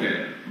terror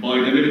warfare by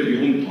the military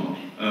junta,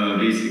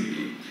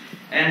 basically.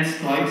 And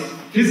strikes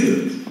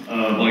fizzled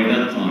by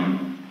that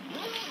time.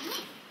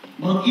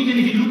 But even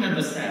if you look at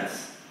the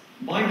stats,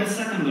 by the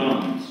second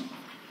round,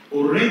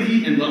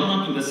 already in the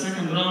run-up to the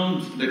second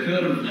round, the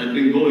curve had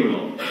been going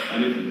up a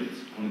little bit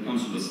when it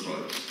comes to the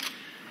strikes.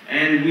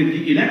 And with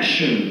the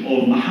election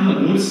of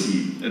Mohammed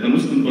Morsi, the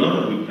Muslim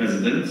Brotherhood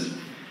president,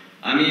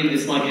 I mean,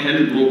 it's like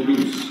hell broke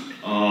loose.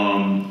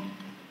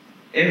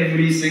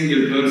 Every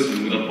single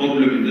person with a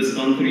problem in this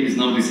country is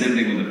now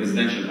descending on the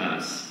presidential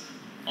palace,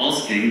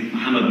 asking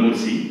Mohammed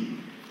Morsi,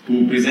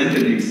 who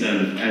presented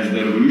himself as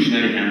the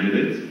revolutionary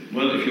candidate,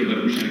 well, if you're the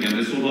revolutionary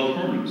candidate, solve our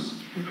problems.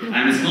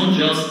 And it's not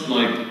just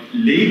like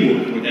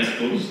labor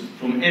protesters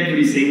from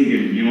every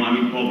single,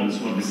 province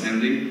who are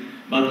descending,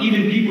 but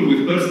even people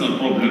with personal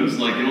problems,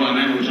 like, a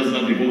man who just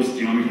got divorced,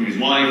 from his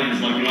wife, and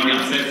is like,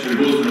 upset, so he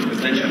goes to the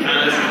presidential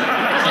palace.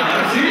 It's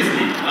like,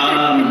 seriously,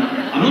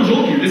 I'm not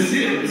joking, this is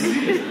serious.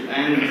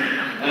 And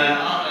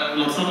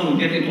like someone would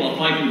get into a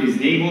fight with his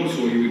neighbor,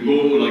 so he would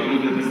go,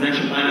 to the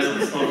presidential palace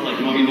and start,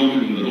 knocking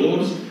on the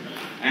doors.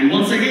 And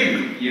once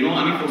again,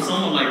 for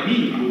someone like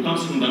me, who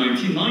comes from the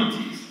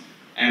 1990s,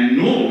 and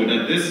know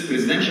that this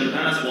presidential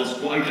palace was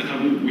quite a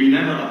taboo. We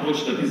never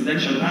approached the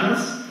presidential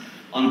palace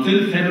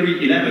until February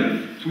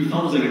 11th,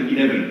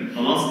 2011,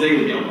 the last day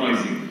of the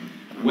uprising,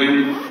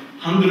 when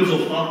hundreds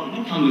of thousands,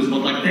 not hundreds, but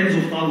like tens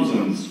of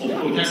thousands of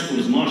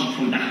protesters marched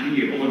from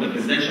Tahrir over the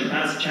presidential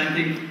palace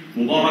chanting,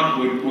 Mubarak,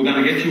 we're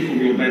gonna get you from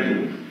your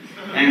bedroom.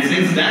 And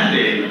since that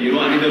day, there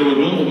were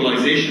no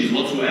mobilizations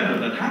whatsoever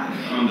that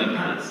happened around that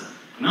palace.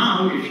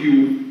 Now, if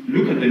you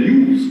look at the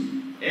news,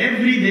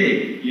 every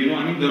day,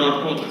 there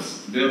are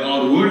protests. There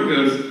are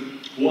workers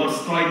who are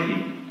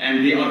striking,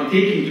 and they are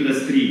taking to the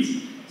streets,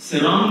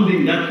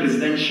 surrounding that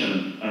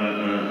presidential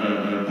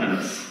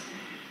palace.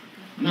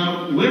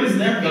 Now, where is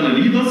that going to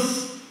lead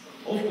us?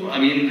 Of course,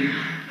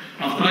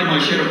 I've tried my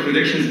share of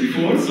predictions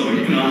before, so,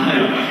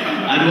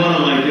 I don't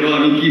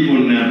want to, keep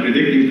on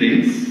predicting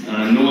things.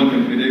 No one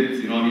can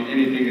predict,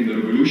 anything in the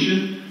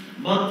revolution.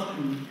 But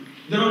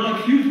there are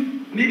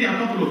maybe a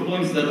couple of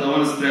points that I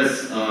want to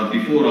stress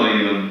before I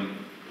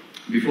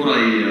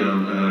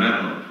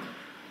wrap up.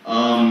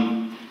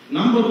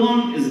 Number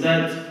one is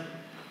that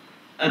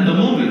at the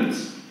moment,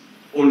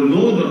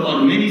 although there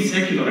are many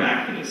secular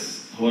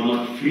activists who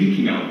are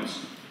freaking out,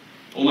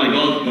 oh my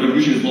God, the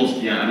revolution is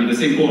lost. Yeah, the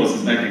same chorus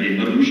is back again.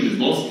 The revolution is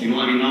lost.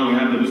 Now we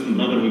have the Muslim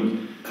Brotherhood,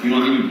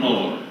 in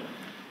power.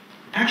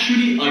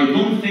 Actually, I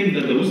don't think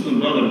that the Muslim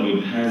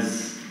Brotherhood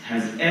has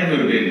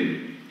ever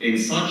been in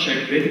such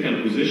a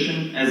critical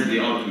position as they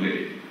are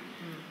today.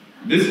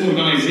 This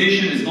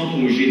organization is not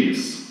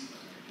homogeneous.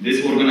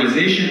 This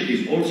organization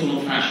is also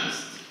not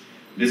fascist.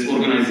 This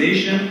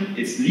organization,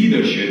 its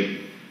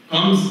leadership,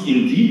 comes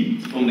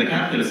indeed from the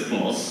capitalist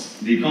class.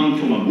 They come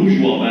from a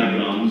bourgeois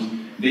background.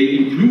 They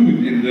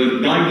include in their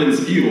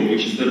guidance bureau,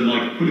 which is their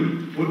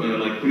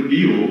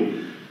Politburo,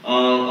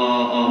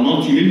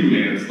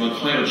 multimillionaires like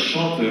Khair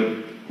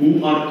al-Shater,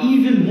 who are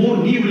even more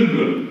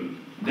neoliberal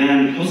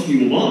than Hosni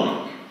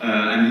Mubarak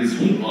and his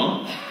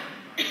junta.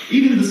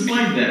 Even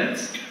despite that,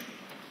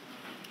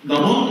 the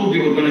bulk of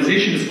the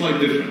organization is quite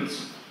different.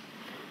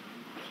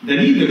 The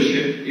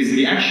leadership is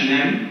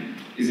reactionary,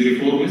 is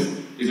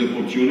reformist, is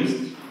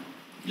opportunist,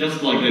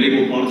 just like the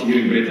Labour Party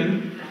here in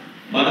Britain.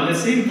 But at the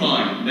same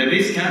time, the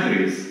base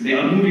cadres, they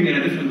are moving in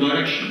a different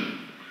direction.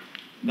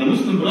 The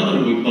Muslim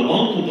Brotherhood, the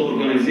bulk of the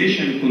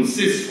organization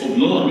consists of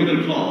lower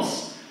middle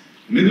class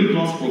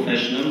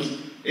professionals,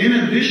 in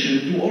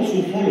addition to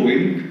also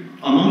following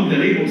among the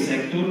labor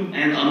sector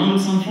and among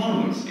some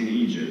farmers in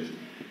Egypt.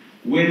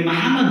 When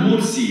Mohammed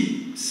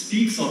Morsi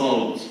speaks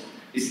about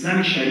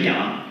Islamic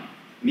Sharia,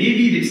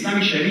 maybe the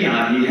Islamic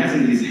Sharia he has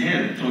in his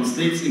head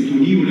translates into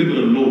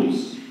neoliberal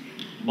laws.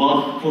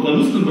 But for the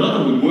Muslim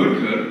Brotherhood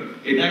worker,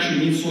 it actually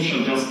means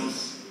social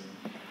justice.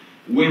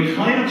 When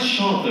Khair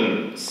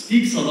al-Shater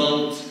speaks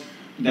about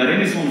the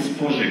Renaissance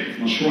project,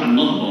 Mashru'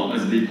 al-Nahda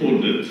as they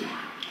called it,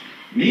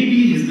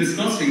 maybe he's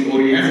discussing,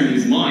 or he has in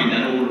his mind,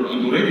 and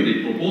already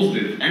they proposed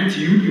it,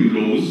 anti-union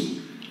laws,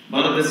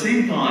 but at the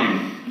same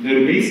time,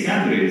 their base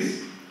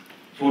cadres,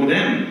 for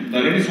them,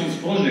 the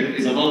Renaissance project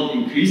is about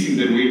increasing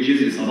their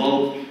wages, it's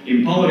about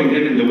empowering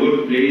them in the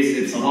workplace,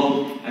 it's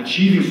about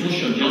achieving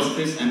social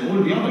justice and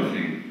all the other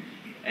things.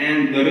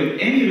 And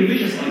any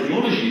religious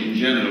ideology in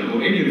general,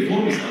 or any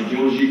reformist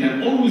ideology,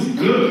 can always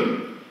blur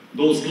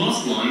those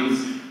class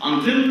lines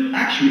until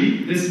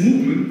actually this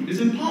movement is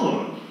in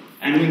power.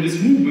 And when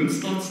this movement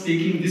starts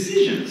taking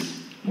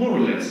decisions, more or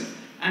less.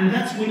 And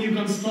that's when you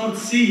can start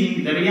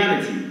seeing the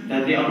reality,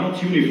 that they are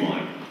not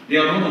unified. They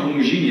are not a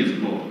homogeneous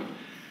bloc.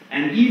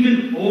 And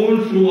even all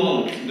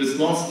throughout this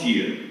last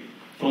year,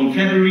 from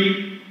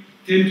February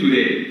till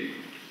today,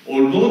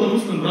 although the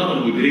Muslim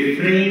Brotherhood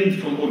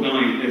refrained from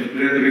mobilizing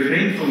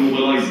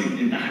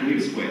in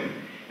Tahrir Square,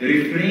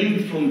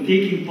 refrained from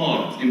taking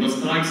part in the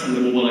strikes and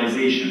the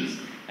mobilizations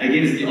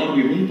against the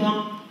army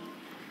junta,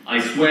 I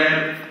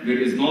swear there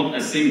is not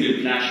a single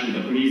clash with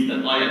the police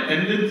that I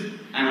attended,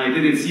 and I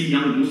didn't see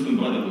young Muslim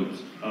Brotherhood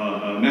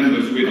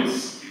members with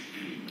us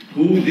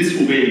who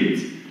disobeyed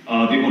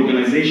the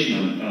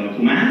organizational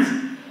commands,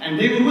 and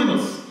they were with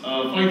us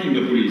fighting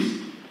the police.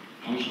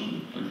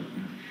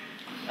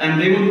 And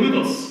they were with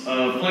us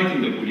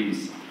fighting the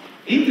police.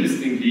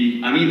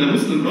 Interestingly, I mean, the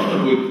Muslim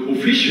Brotherhood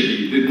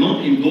officially did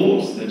not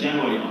endorse the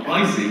January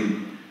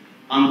uprising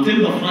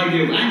until the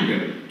Friday of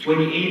Anger,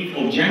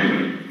 28th of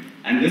January.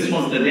 And this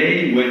was the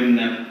day when,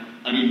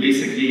 I mean,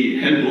 basically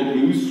hell broke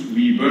loose.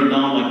 We burned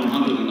down like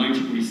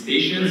 190 police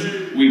stations.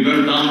 We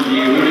burned down the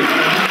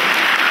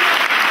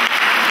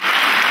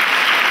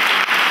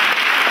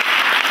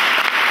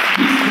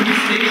These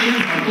police stations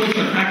are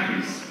torture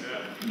factories.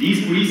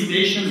 These police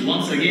stations,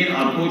 once again,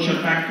 are torture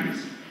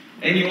factories.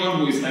 Anyone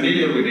who is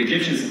familiar with the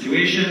Egyptian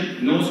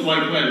situation knows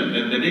quite well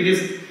that the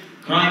biggest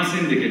crime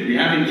syndicate we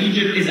have in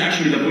Egypt is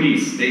actually the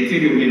police, the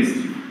Interior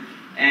Ministry.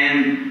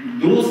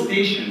 And those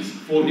stations,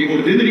 for the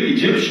ordinary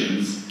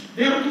Egyptians,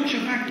 they are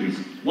torture factories.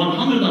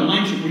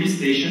 190 police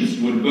stations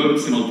were burned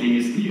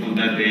simultaneously on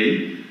that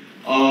day.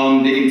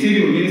 The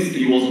Interior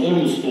Ministry was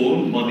almost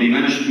stormed, but they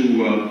managed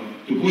to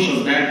push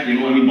us back, you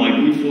know, I mean, by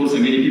brute force,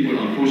 and many people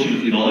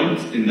unfortunately died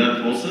in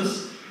that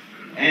process.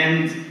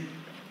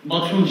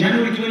 But from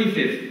January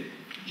 25th,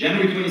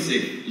 January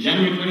 26th,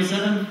 January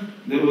 27th,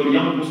 there were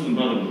young Muslim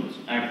Brotherhood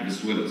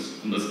activists with us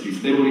on the streets.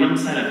 There were young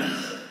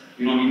Salafis,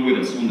 you know what I mean, with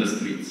us on the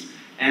streets.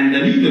 And the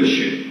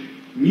leadership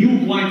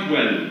knew quite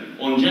well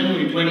on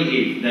January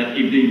 28th that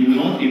if they do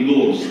not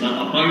endorse that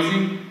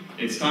uprising,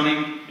 it's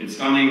coming,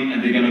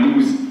 and they're going to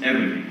lose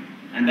everything.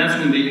 And that's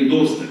when they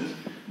endorsed it.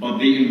 But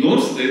they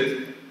endorsed it.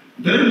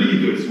 Their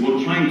leaders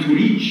were trying to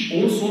reach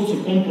all sorts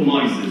of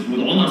compromises with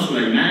Omar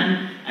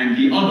Suleiman and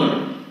the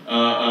other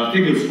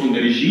figures from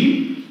the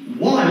regime,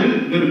 while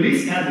their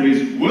base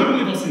cadres were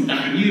with us in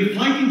Tahrir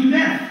fighting to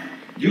death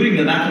during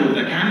the Battle of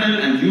the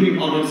Camel and during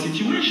other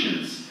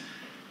situations.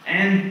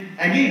 And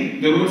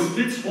again, there were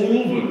splits all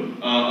over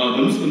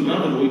the Muslim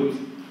Brotherhood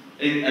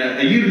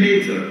a year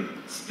later,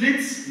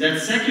 splits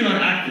that secular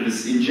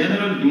activists in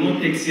general do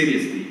not take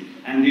seriously.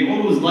 And they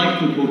always like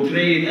to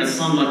portray it as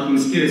some like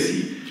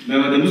conspiracy.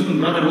 The Muslim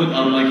Brotherhood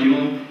are like, you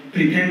know,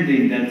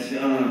 pretending that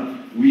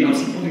we are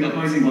supporting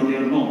uprising, but they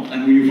are not.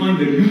 And when you find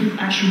the youth,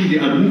 actually they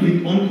are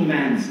moving on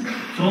commands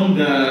from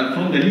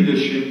the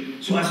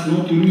leadership so as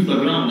not to lose the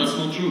ground. That's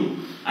not true.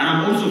 And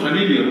I'm also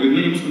familiar with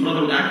many Muslim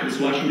Brotherhood activists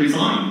who actually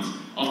resigned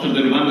after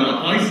the November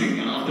uprising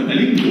and after the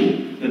lingo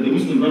that the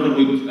Muslim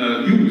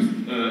Brotherhood used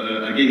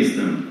against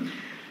them.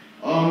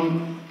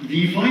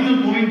 The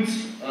final point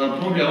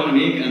probably I want to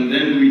make, and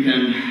then we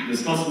can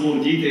discuss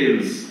more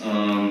details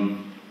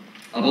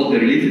about the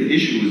related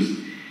issues,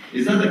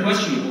 is that the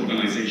question of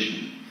organization.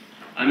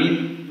 I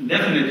mean,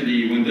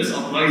 definitely when this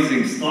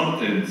uprising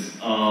started,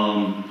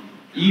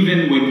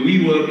 even when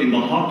we were in the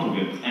heart of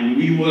it, and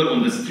we were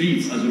on the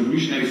streets as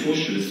revolutionary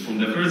socialists from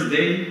the first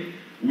day,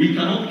 we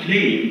cannot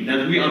claim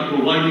that we are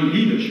providing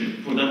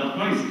leadership for that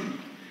uprising.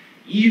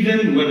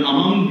 Even when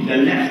among the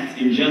left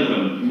in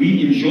general,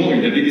 we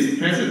enjoy the biggest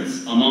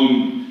presence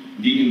among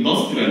the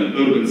industrial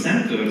urban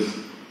centers,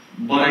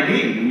 but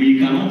again, we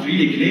cannot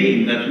really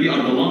claim that we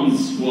are the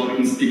ones who are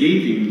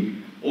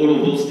instigating all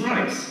of those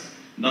strikes.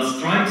 The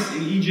strikes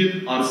in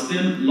Egypt are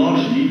still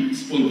largely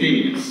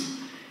spontaneous.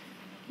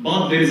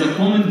 But there is a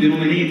common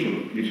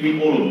denominator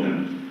between all of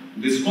them.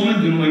 This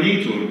common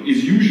denominator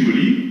is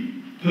usually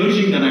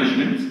purging the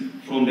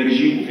management from the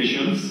regime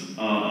officials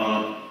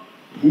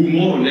who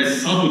more or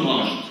less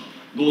sabotaged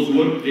those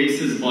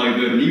workplaces by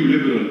their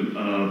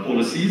neoliberal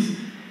policies.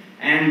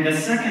 And the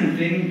second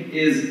thing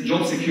is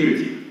job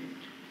security.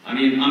 I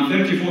mean, I'm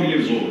 34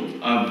 years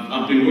old.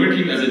 I've been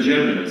working as a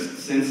journalist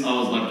since I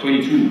was like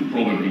 22,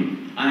 probably.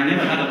 And I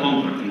never had a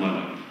contract in my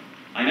life.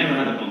 I never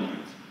had a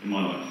contract in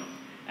my life.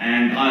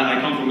 And I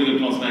come from a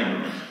middle-class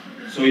background.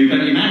 So you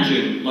can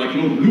imagine, like,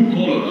 you know,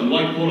 blue-collar and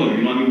white-collar,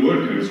 you know, I mean,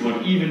 workers who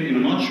are even in a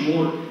much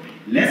more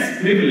less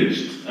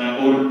privileged,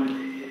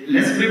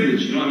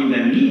 you know, I mean,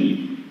 than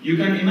me. You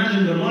can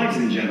imagine their lives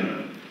in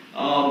general.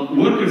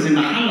 Workers in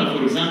Mahalla,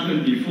 for example,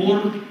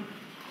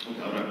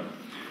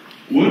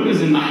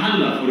 workers in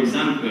Mahalla, for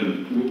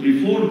example,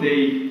 before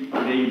they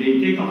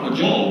take up a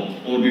job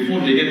or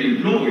before they get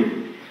employed,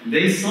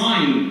 they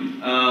sign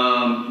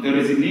their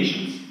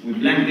resignations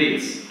with blank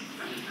dates.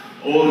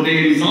 Or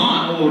they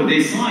resign, or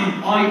they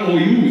sign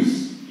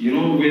IOUs, you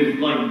know, with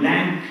like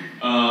blank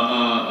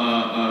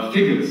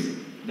figures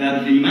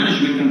that the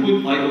management can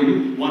put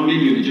IOU, 1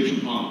 million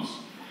Egyptian pounds.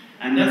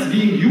 And that's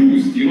being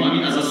used, you know, I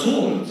mean, as a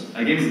sword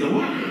against the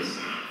workers.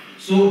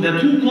 So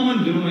the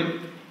common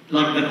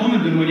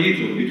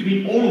denominator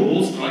between all of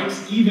those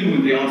strikes, even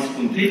when they are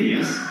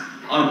spontaneous,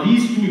 are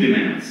these two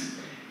demands.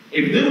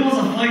 If there was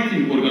a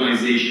fighting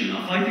organization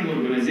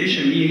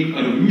meaning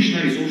a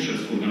revolutionary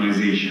socialist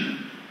organization,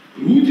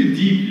 rooted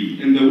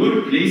deeply in the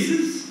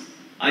workplaces,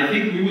 I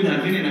think we would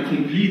have been in a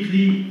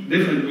completely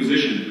different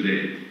position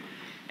today.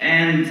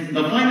 And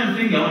the final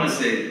thing I want to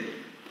say,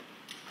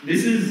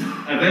 this is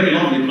a very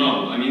lovely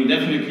crowd. I mean,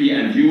 definitely,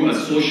 and you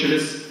as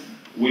socialists,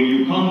 when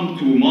you come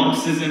to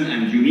Marxism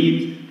and you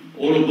meet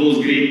all of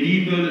those great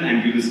people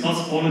and you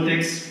discuss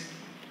politics,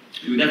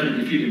 you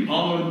definitely feel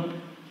empowered.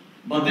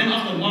 But then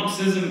after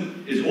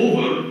Marxism is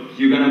over,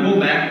 you're going to go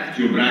back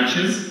to your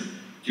branches,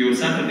 to your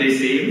Saturday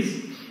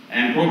sales,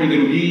 and probably there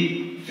will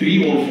be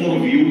 3 or 4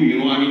 of you,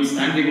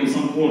 standing on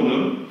some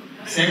corner,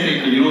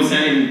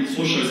 selling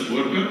socialist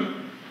worker.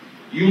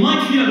 You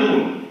might feel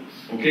alone,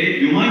 okay?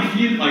 You might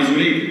feel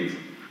isolated.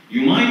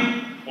 You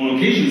might, on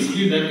occasions,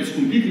 feel that it's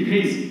completely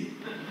crazy.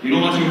 You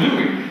know what you're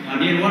doing. I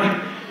mean, what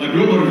like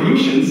global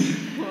revolutions.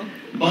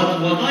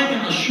 But what I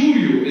can assure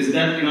you is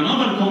that in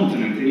another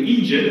continent, in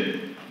Egypt,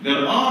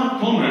 there are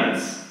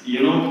comrades,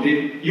 your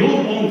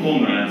own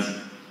comrades,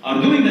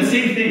 are doing the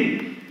same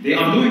thing. They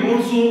are doing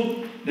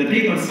also the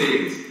paper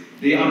sales.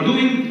 They are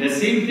doing the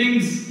same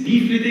things,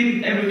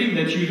 leafleting, everything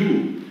that you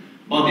do.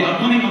 But they are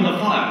coming under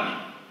fire.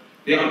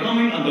 They are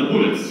coming under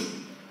bullets.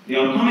 They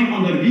are coming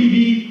under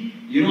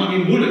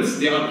BB, bullets.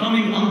 They are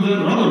coming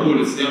under rubber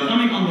bullets. They are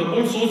coming under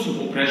all sorts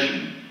of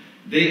oppression.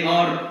 They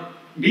are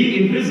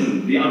being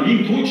imprisoned. They are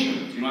being tortured,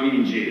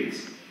 in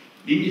jails.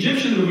 The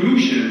Egyptian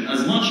revolution,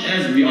 as much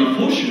as we are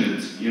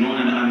fortunate,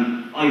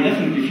 and I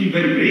definitely feel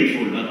very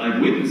grateful that I've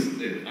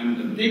witnessed it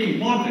and taken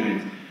part in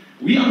it,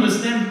 we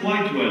understand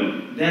quite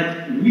well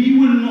that we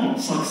will not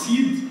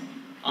succeed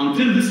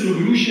until this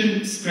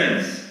revolution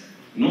spreads.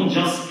 Not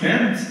just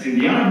spreads in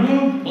the Arab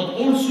world, but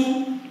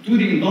also to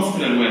the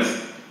industrial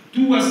West,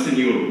 to Western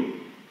Europe.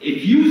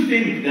 If you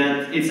think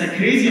that it's a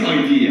crazy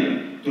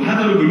idea to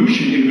have a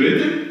revolution in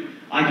Britain,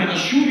 I can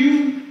assure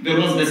you there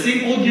was the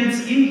same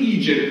audience in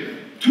Egypt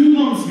 2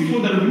 months before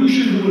the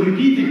revolution who were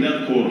repeating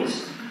that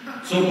chorus.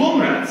 So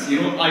comrades,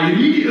 I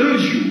really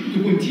urge you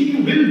to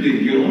continue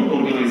building your own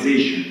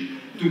organization,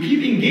 to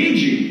keep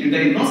engaging in the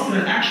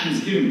industrial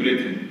actions here in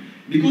Britain.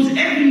 Because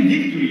every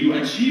victory you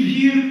achieve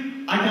here,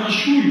 I can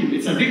assure you,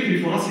 it's a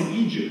victory for us in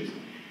Egypt.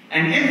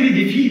 And every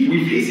defeat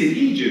we face in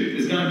Egypt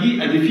is going to be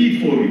a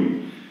defeat for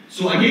you.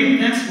 So again,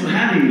 thanks for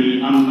having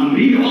me. I'm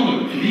really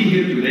honored to be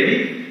here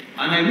today.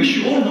 And I wish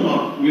you all the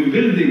luck with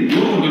building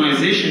your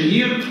organization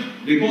here,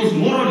 because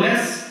more or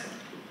less,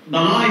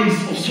 the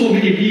lives of so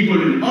many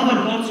people in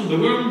other parts of the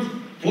world,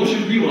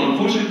 fortunately or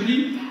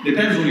unfortunately,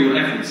 depends on your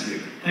efforts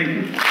here. Thank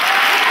you.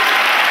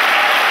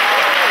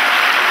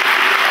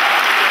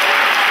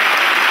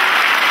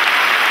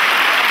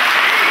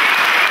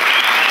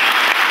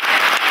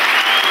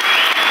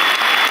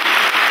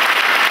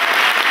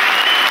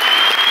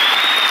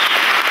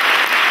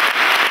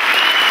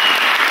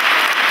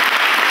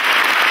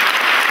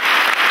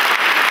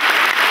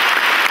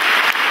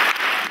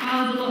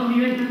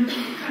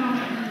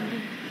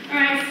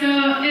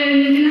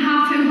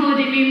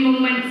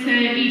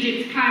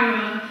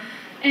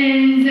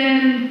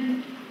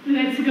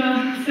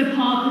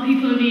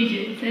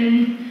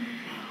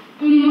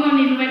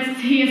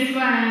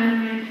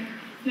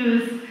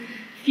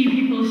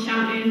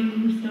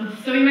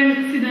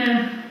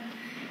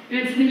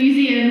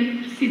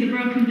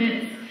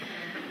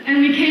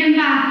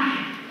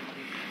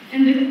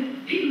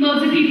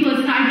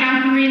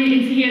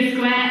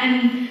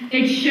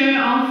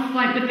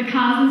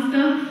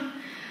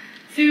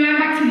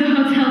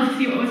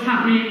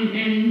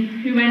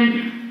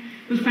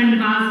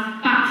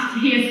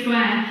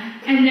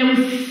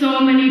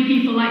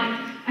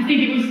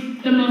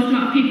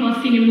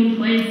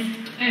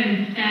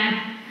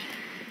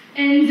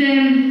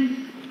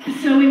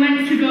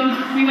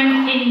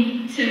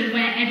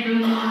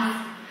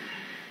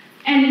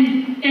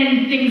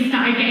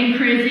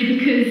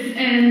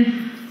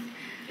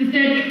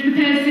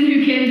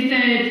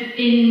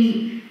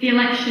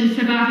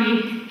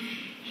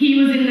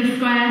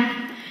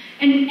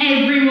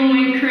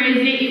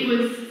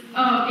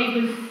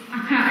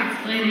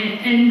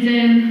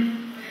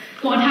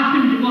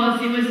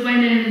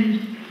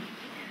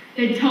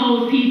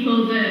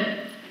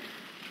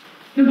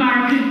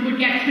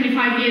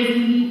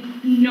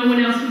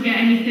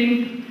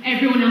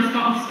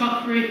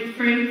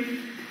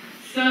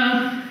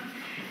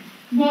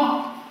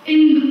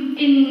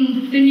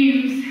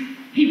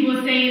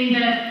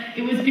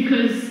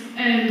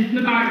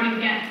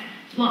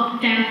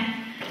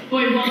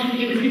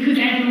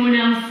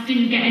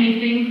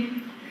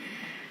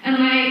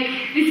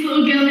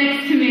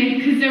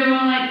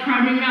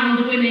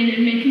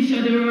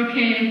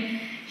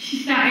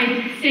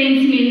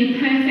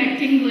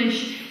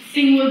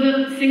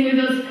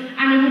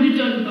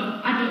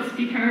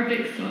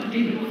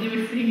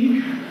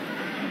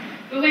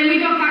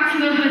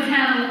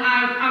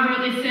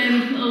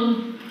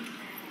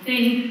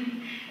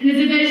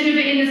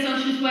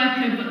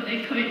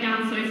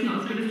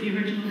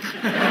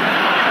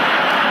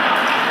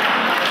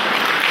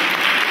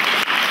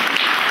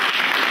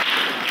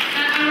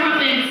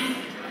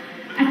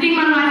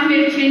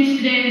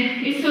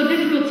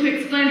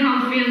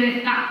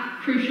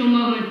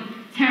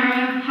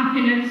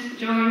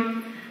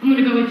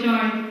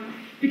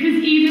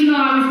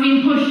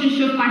 pushed and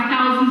shoved by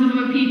thousands of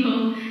other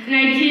people, and I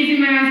had tears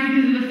in my eyes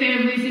because of the fear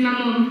of losing my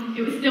mum.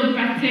 It was still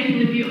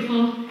breathtakingly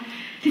beautiful.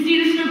 To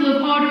see the struggle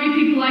of ordinary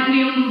people like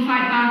me and mum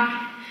fight back.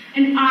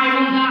 And I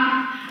want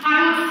that.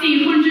 I want to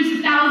see hundreds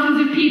of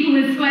thousands of people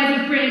in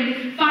squares of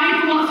Britain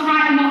fighting for what's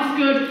right and what's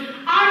good.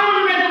 I want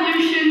a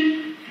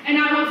revolution, and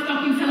I won't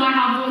stop until I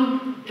have one.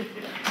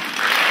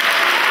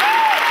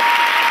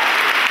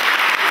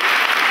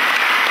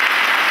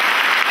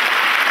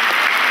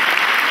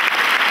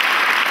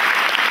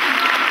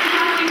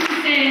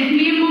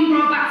 Me and Mum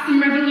brought back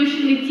some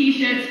revolutionary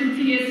t-shirts from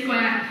Tahrir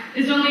Square.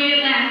 There's only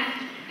 8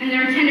 left, and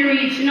they're a tenner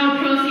each, and all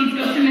proceeds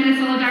go to Men in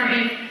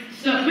Solidarity.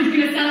 So we're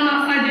going to sell them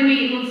outside the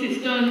meeting once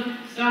it's done.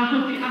 So I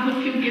hope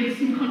you'll give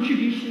some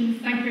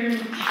contributions. Thank you very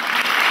much.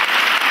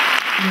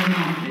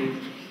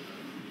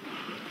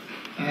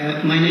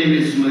 My name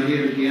is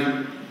Mahir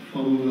Diab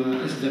from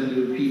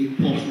SWP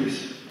Portsmouth.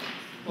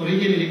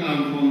 Originally,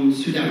 I'm from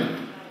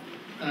Sudan.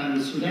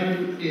 And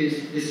Sudan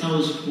is the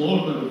south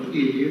border of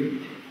Egypt.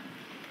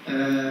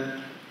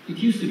 It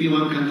used to be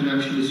one country,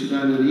 actually,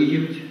 Sudan and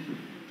Egypt,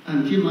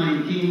 until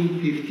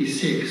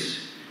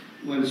 1956,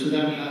 when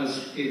Sudan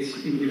has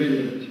its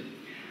independence.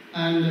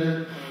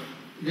 And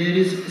there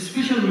is a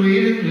special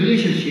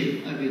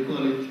relationship, I will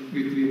call it,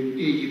 between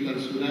Egypt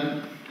and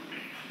Sudan.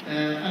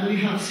 And we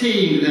have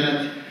saying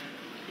that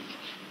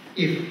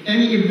if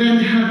any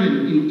event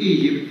happens in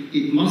Egypt,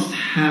 it must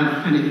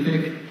have an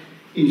effect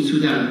in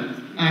Sudan.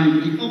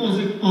 And the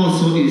opposite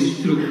also is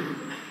true.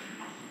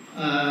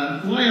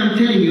 Why I'm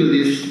telling you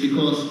this?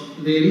 Because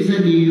there is a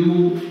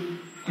new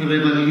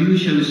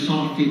revolution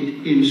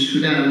started in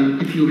Sudan.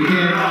 If you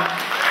hear,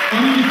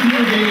 only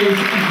 2 days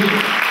ago.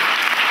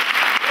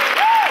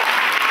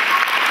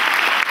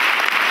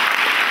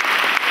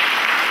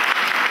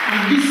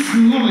 At this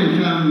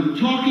moment, I'm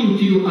talking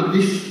to you at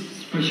this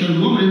special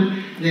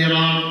moment, there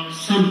are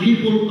some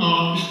people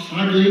are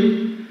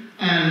struggling,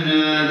 and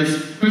the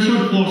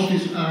special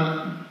forces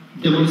are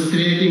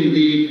demonstrating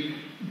the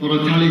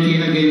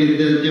brutality against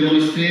the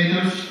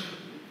demonstrators.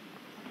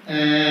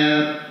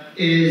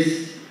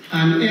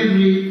 And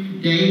every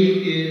day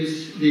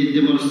is the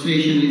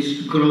demonstration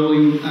is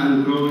growing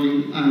and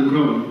growing and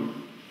growing.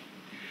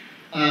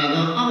 The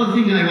other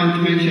thing I want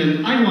to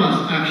mention, I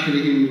was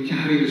actually in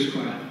Tahrir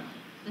Square.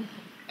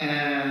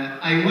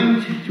 I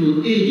went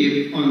to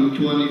Egypt on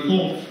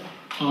 24th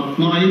at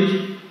night.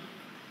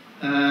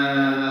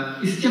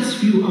 It's just a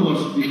few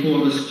hours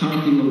before the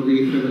starting of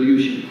the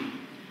revolution.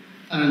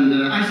 And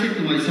I said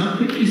to myself,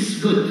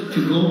 it's good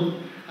to go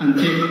and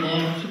take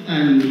part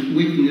and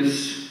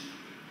witness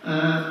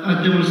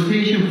a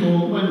demonstration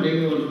for 1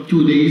 day or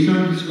 2 days,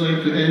 and it's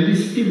going to end.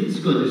 It's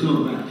good, it's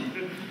not bad.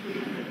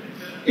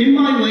 In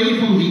my way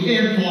from the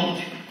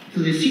airport to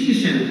the city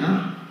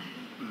center,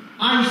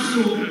 I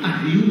saw a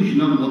huge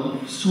number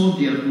of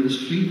soldiers in the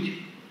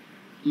street,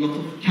 a lot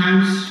of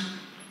tanks,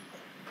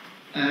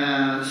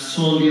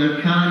 soldier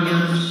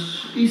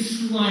carriers.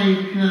 It's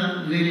like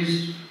there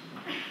is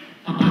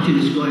a battle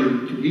is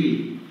going to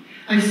be.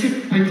 I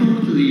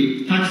talked to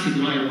the taxi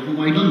driver, whom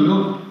I don't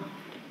know.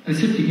 I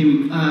said to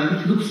him,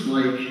 it looks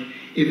like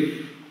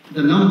if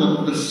the number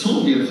of the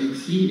soldiers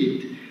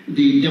exceeded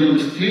the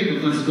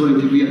demonstrators, that's going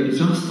to be a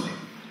disaster.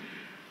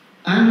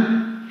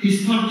 And he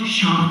started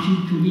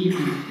shouting to me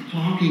and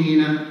talking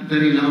in a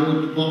very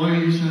loud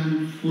voice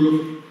and full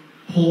of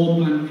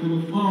hope and full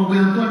of, oh, we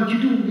are going to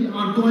do, we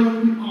are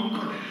going.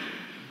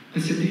 I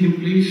said to him,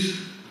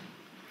 please,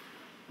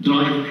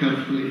 drive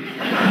carefully.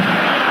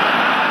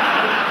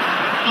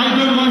 I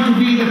don't want to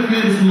be the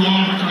first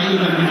martyr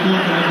even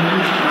before the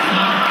revolution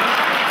starts.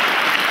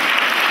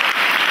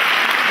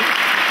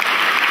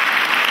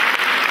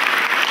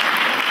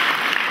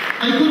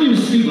 I couldn't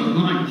sleep at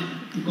night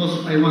because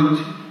I want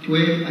to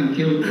wait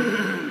until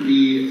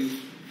the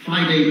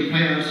Friday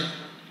prayers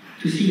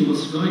to see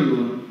what's going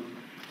on.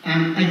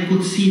 And I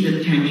could see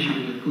the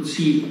tension, I could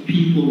see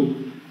people,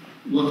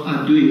 what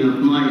are doing at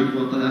night,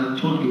 what they are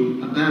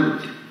talking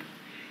about.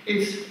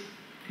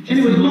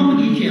 Anyway, long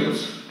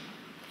details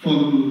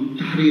from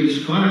Tahrir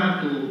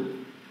Square to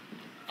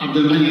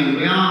Abdullah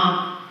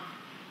Riyad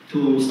to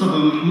Mustafa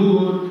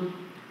Mahmoud.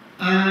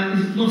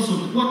 Lots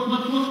of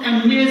what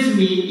amazed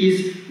me is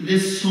the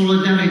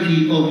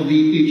solidarity of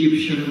the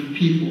Egyptian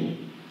people.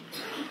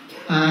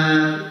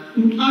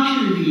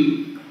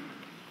 Actually,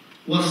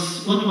 what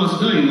was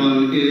going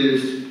on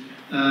is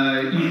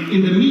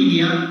in the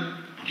media,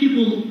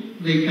 people,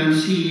 they can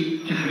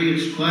see Tahrir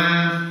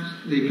Square,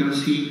 they can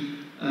see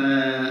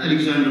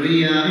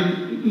Alexandria,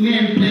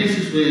 main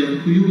places where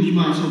huge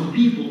mass of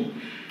people.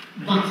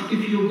 But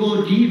if you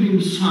go deep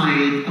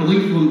inside, away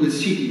from the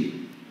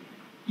city,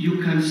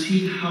 you can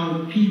see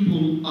how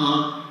people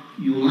are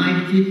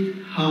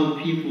united, how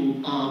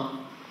people are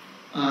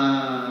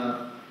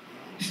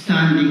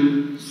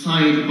standing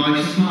side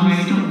by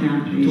side. Stop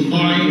now, please. To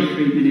buy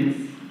 3 minutes.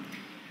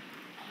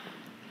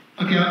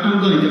 Okay, I'm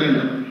going to end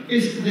up.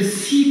 It's the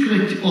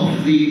secret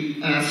of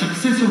the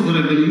success of the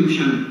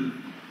revolution,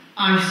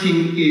 I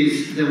think,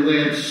 is the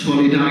word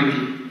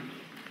solidarity.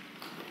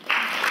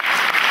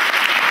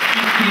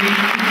 Thank you.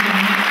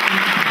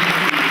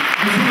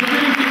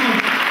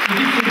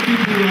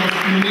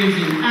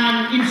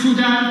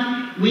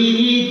 we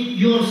need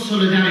your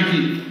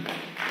solidarity.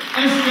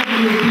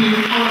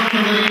 SWP, our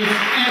comrades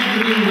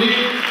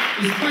everywhere,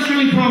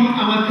 especially from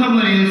our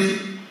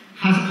comrades,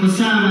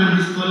 Hossam and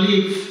his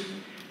colleagues,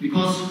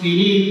 because we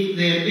need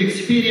their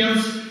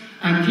experience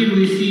until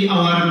we see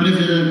our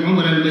President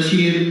Omar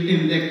al-Bashir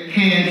in the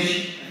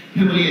cage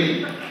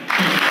humiliated.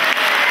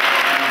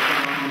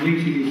 Our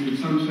meeting is in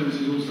some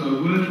senses also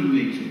a working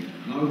meeting,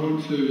 and I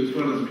want to, as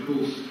well as of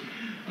course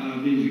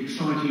being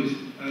excited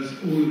as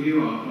all of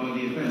you are by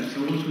the events, I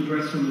want to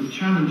address some of the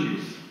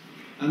challenges.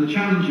 And the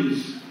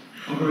challenges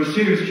are very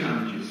serious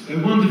challenges.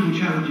 They're wonderful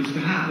challenges to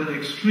have, but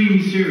they're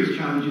extremely serious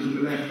challenges that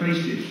the left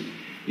faces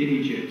in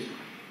Egypt.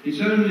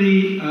 It's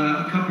only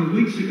a couple of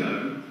weeks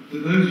ago that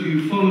those of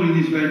you following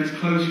these events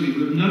closely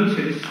will have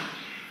noticed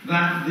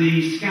that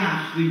the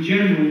SCAF, the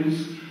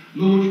generals,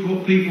 launched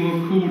what people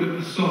have called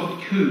a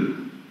soft coup.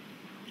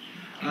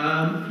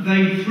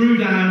 They threw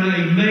down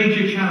a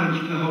major challenge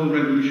to the whole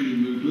revolutionary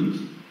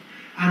movement,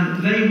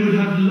 and they would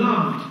have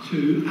loved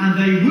to, and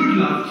they would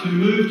love to,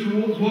 move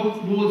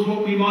towards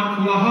what we might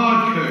call a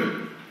hard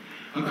coup,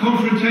 a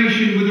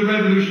confrontation with the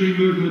revolutionary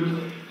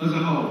movement as a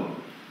whole,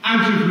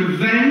 out of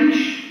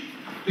revenge,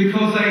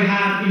 because they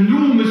had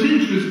enormous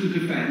interest to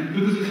defend,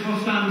 because as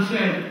Hossam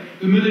said,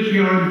 the military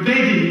are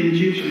embedded in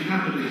Egyptian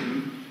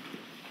capitalism,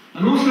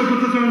 and also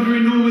because they're under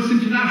enormous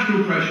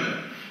international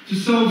pressure to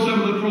solve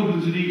some of the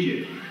problems in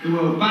Egypt. The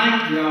World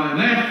Bank, the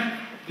IMF,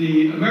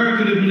 the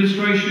American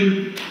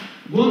administration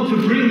want to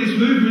bring this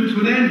movement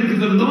to an end, because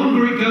the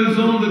longer it goes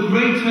on, the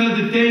greater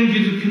the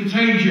dangers of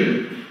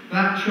contagion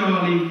that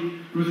Charlie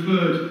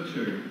referred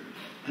to.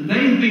 And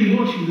they've been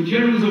watching, the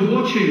generals are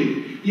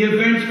watching the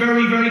events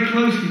very, very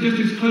closely, just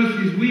as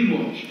closely as we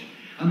watched.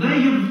 And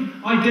they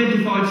have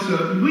identified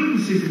certain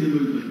weaknesses in the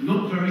movement,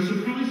 not very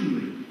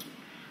surprisingly.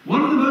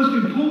 One of the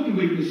most important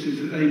weaknesses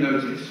that they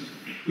noticed,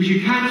 which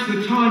accounts for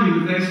the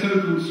timing of their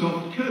so-called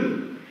soft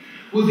coup,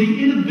 was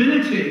the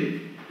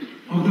inability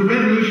of the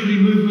revolutionary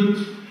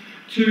movement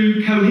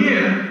to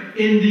cohere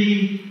in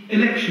the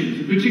elections,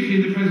 and particularly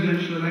in the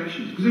presidential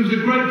elections, because there was a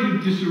great deal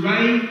of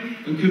disarray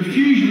and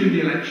confusion in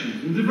the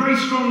elections. There was a very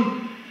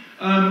strong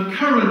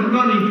current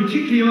running,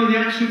 particularly among the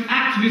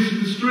activists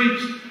of the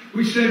streets,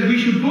 which said we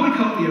should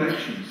boycott the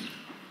elections.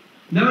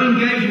 No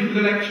engagement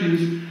with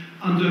elections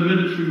under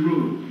military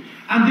rule.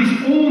 And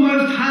this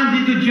almost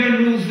handed the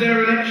generals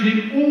their election.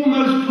 It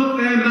almost put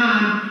their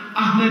man,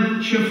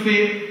 Ahmed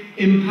Shafiq,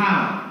 in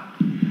power.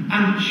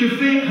 And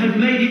Shafiq had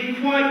made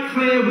it quite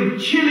clear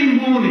with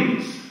chilling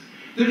warnings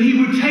that he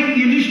would take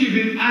the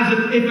initiative as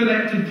if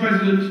elected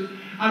president,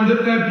 and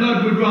that their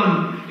blood would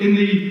run in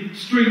the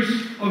streets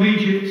of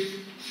Egypt's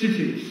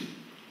cities.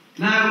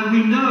 Now,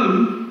 we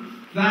know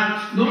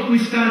that,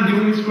 notwithstanding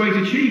all its great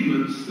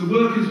achievements, the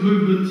workers'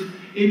 movement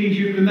in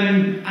Egypt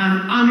remained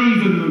an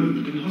uneven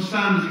movement, and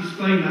Hossam has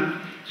explained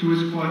that to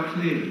us quite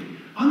clearly.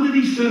 Under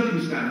these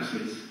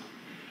circumstances,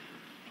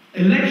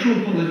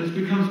 electoral politics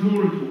becomes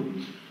more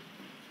important,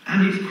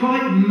 and it's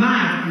quite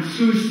mad and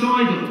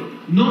suicidal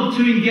not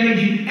to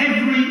engage in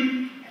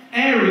every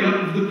area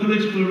of the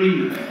political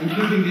arena,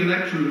 including the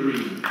electoral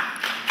arena.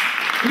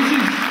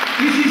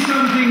 This is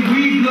something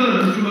we've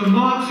learned from a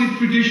Marxist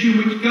tradition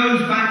which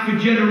goes back for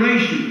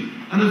generations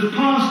and has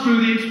passed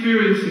through the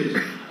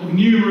experiences of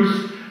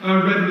numerous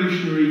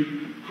revolutionary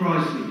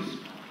crises.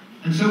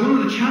 And so one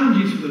of the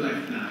challenges for the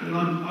left now, and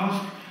I've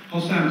asked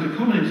Hossam to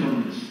comment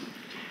on this,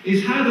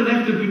 is how the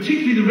left, and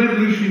particularly the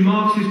revolutionary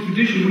Marxist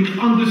tradition, which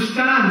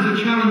understands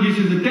the challenges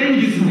and the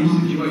dangers of these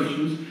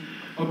situations,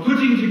 are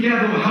putting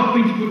together, or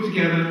helping to put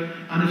together,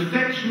 an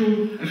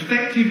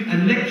effective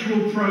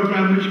electoral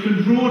programme which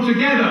can draw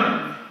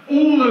together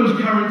all those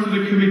currents that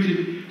are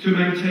committed to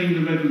maintain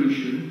the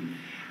revolution,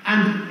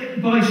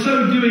 and by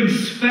so doing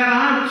spell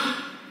out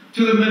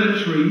to the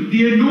military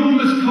the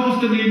enormous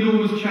cost and the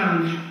enormous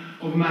challenge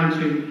of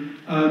mounting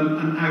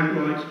an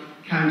outright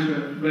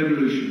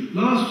counter-revolution.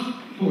 Last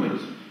point.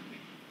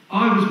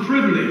 I was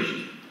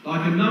privileged,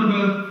 like a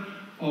number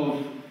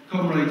of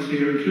comrades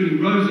here,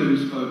 including Rosa,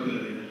 who spoke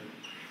earlier,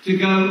 to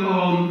go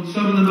on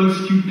some of the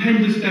most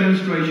stupendous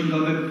demonstrations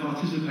I've ever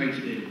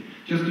participated in,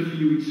 just a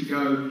few weeks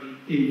ago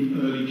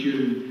in early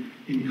June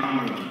in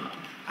Cairo.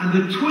 And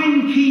the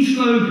twin key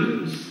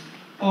slogans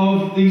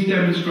of these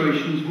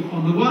demonstrations were,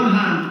 on the one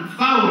hand,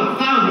 Thawra,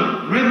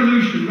 Thawra,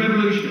 revolution,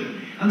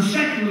 revolution, and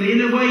secondly,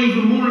 in a way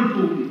even more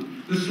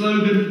important, the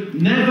slogan,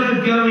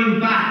 never going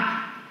back.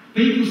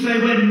 People say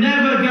we're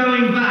never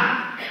going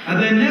back, and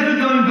they're never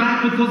going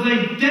back because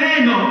they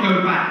dare not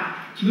go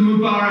back to the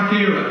Mubarak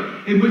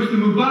era, in which the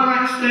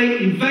Mubarak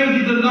state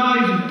invaded the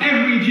lives of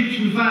every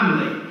Egyptian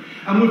family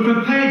and were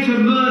prepared to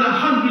murder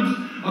hundreds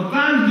of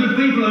thousands of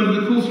people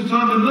over the course of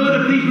time, and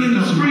murder people in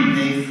the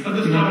streets at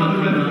the start of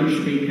the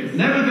revolution.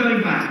 Never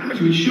going back.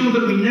 To ensure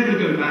that we never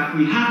go back,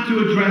 we have to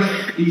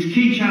address these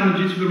key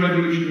challenges for the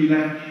revolutionary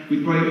left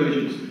with great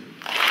urgency.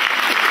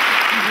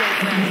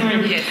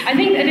 I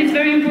think that it's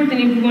very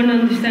important, if we want to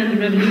understand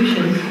the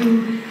revolution,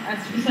 to, as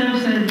Hossam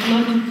said,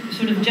 not to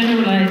sort of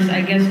generalize,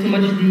 I guess, too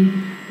much the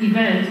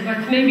event,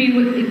 but maybe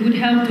it would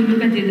help to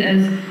look at it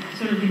as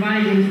sort of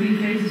divided in three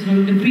phases.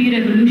 From the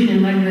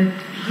pre-revolution, like the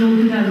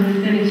June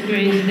 2010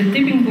 experience, the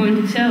tipping point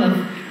itself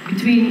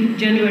between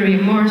January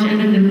and March, and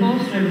then the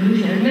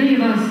post-revolution. And many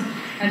of us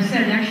have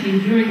said, actually,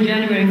 during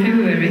January and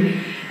February,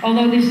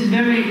 although this is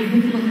very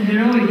difficult and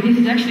heroic, this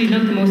is actually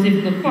not the most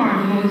difficult part.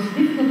 The most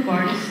difficult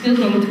part is still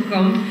going to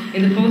come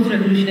in the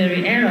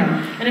post-revolutionary era.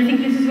 And I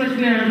think this is what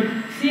we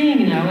are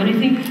seeing now. And I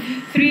think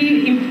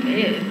three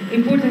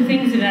important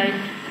things that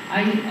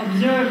I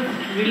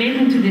observed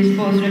relating to this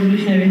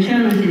post-revolutionary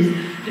challenges.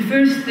 The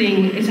first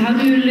thing is, how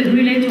do you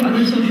relate to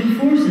other social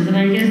forces? And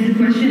I guess the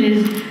question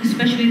is,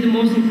 especially the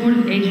most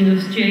important agent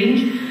of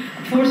change,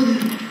 forces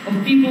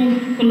of people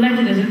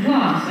collected as a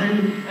class.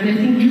 And I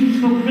think you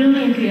spoke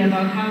brilliantly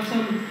about how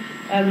some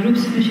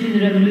groups, especially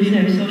the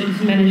revolutionary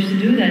socialists, managed to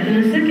do that.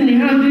 And then secondly,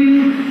 how do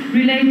you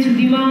relate to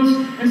demands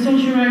and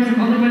social rights of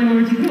other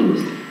minority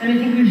groups? And I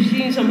think we've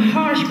seen some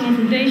harsh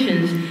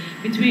confrontations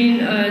between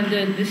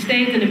the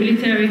state and the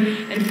military,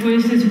 and for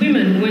instance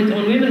women who went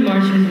on women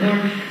marches,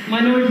 or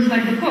minorities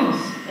like the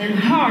Copts, and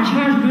harsh,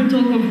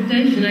 brutal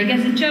confrontation. I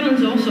guess the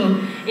challenge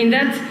also in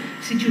that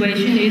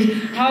situation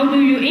is, how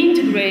do you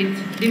integrate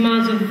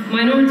demands of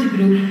minority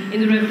group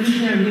in the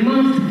revolutionary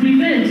demands to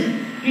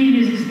prevent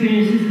previous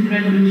experiences with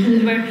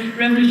revolutions, where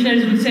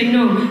revolutionaries would say,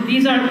 no,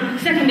 these are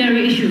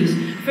secondary issues.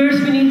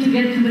 First we need to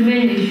get to the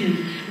main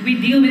issue. We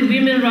deal with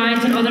women's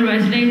rights and other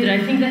rights later.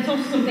 I think that's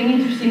also something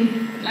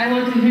interesting. I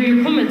want to hear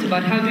your comments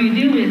about how do you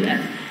deal with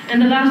that.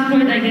 And the last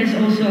point, I guess,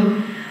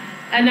 also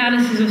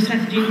analysis of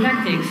strategy and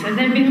tactics. And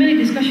there have been many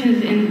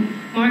discussions in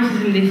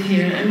Marxism this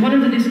year, and one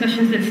of the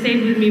discussions that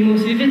stayed with me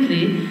most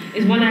vividly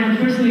is one I had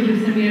personally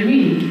with Samir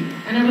Amin.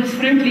 And I was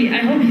frankly, I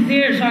hope he's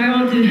there, so I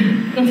want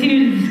to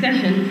continue the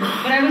discussion,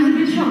 but I was a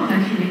bit shocked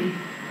actually,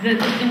 that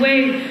the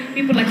way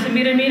people like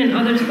Samir Amin and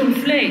others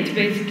conflate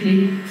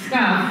basically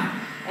SCAF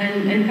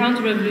and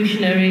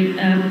counter-revolutionary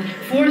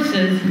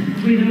forces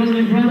with the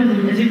Muslim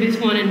Brotherhood as if it's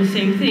one and the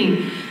same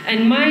thing.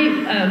 And my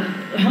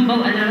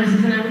humble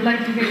analysis, and I would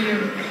like to hear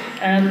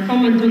your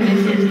comment on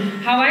this,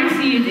 is how I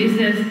see it is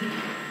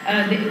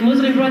that the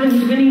Muslim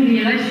Brotherhood winning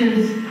the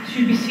elections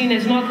should be seen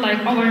as not like,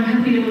 oh, I'm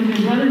happy the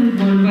Muslim Brotherhood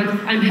won, but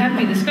I'm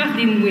happy the SCAF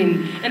didn't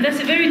win. And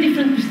that's a very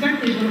different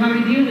perspective on how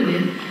we deal with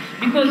it.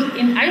 Because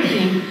I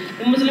think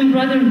the Muslim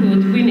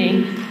Brotherhood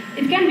winning,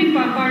 it can be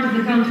part of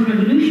the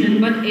counter-revolution,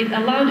 but it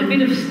allowed a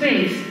bit of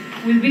space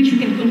with which you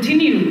can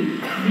continue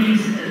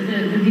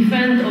the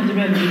defense of the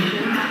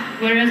revolution.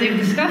 Whereas if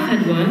the SCAF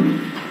had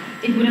won,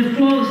 it would have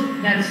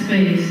closed that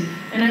space.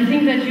 And I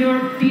think that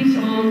your piece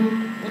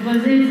on, what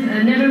was it,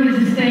 never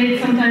with the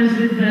state, sometimes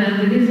with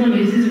Islam,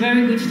 is a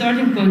very good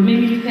starting point.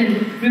 Maybe you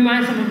can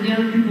remind some of the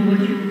other people what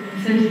you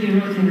essentially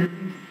wrote in that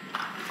piece.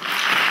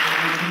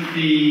 I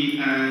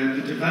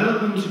think the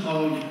development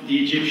of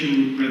the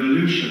Egyptian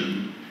revolution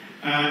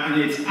and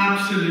its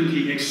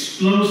absolutely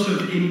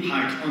explosive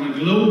impact on a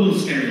global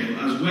scale,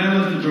 as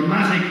well as the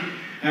dramatic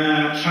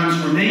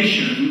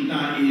transformation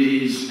that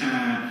is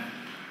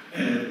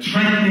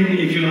threatening,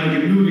 if you like,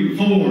 and moving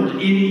forward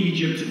in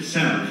Egypt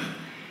itself,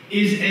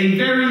 is a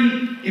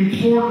very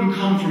important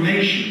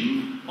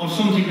confirmation of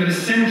something that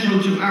is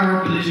central to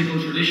our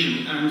political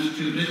tradition and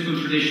to the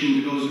political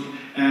tradition that goes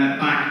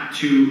back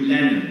to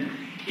Lenin,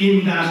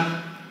 in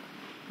that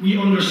we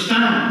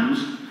understand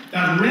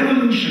that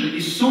revolution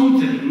is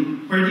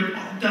something where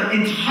the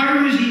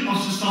entirety of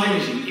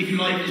society, if you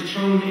like, is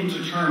thrown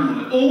into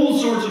turmoil. All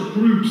sorts of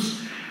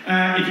groups,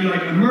 if you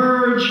like,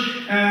 emerge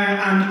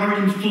and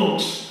are in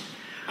flux.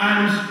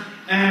 And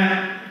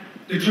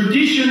the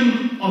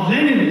tradition of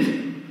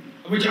Leninism,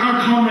 which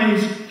our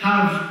comrades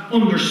have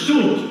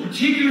understood,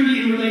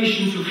 particularly in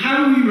relation to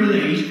how we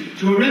relate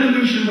to a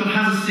revolution that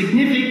has a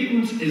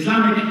significant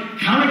Islamic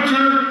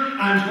character,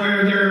 and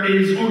where there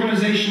is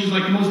organisations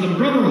like the Muslim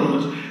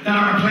Brotherhood that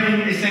are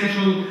playing a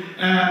central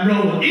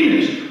role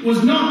in it,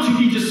 was not to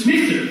be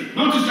dismissive,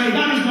 not to say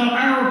that is not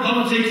our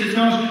politics, it's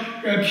not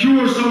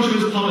pure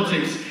socialist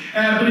politics,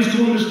 but is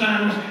to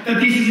understand that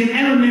this is an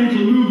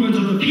elemental movement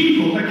of the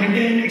people that can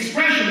gain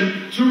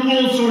expression through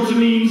all sorts of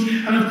means,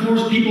 and of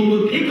course people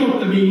will pick up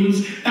the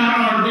means that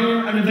are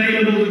there and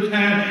available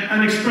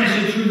and express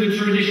it through the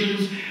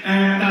traditions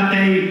that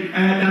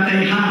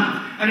they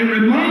have. And it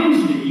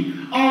reminds me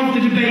of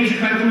the debate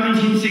about the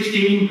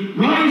 1916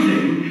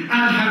 Rising and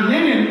how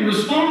Lenin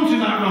responded to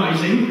that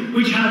rising,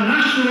 which had a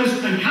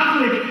nationalist and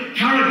Catholic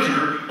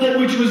character, but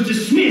which was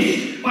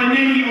dismissed by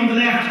many on the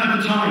left at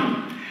the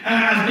time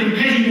as being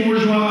petty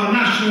bourgeois,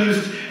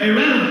 nationalist,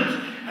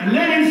 irrelevant. And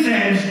Lenin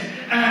says,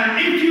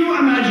 if you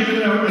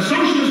imagine a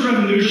socialist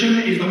revolution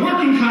is the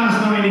working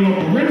class lining up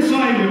on one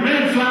side with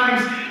red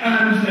flags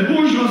and the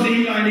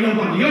bourgeoisie lining up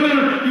on the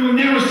other, you will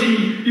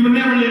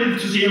never live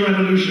to see a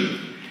revolution.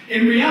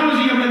 In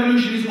reality, a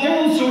revolution is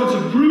all sorts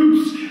of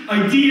groups,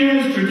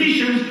 ideas,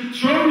 traditions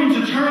thrown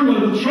into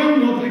turmoil,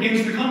 thrown up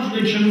against the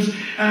contradictions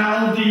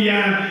of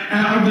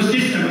the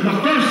system. And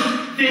the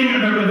first thing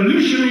about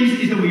revolutionaries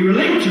is that we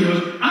relate to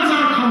it as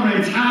our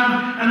comrades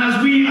have, and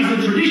as we, as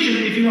a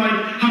tradition, if you like,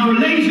 have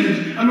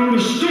related and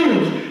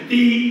understood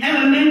the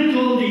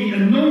elemental, the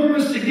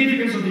enormous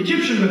significance of the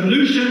Egyptian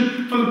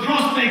revolution for the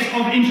prospects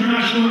of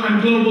international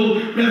and global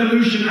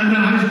revolution, and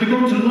that has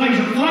begun to light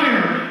a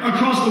fire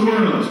across the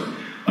world.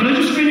 But I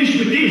just finished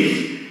with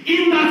this.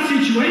 In that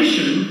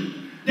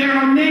situation, there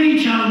are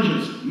many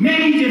challenges,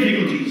 many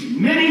difficulties,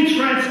 many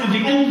threats of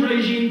the old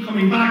regime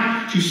coming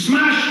back to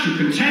smash, to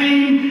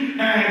contain,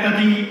 that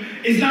the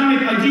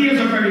Islamic ideas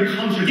are very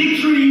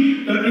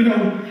contradictory, that,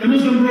 the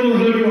Muslim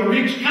Brotherhood who are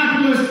rich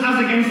capitalists as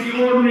against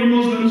the ordinary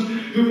Muslims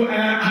who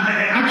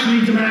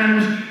actually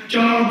demand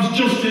jobs,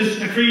 justice,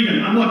 and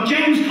freedom. And what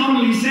James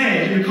Connolly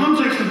said in the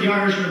context of the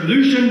Irish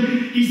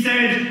Revolution, he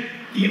said,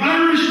 the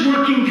Irish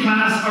working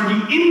class are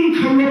the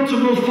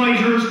incorruptible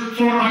fighters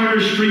for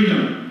Irish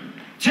freedom.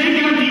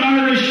 Take out the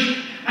Irish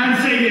and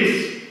say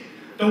this.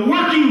 The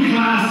working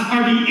class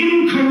are the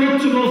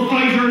incorruptible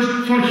fighters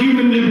for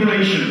human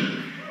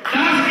liberation.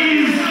 That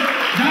is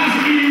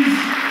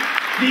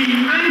the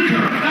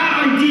anchor. That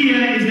idea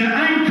is the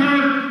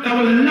anchor that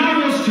will allow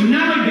us to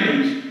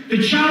navigate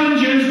the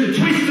challenges, the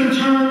twists and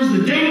turns,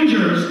 the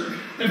dangers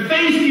that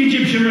face the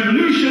Egyptian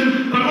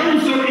revolution, but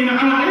also in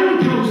our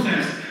own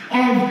process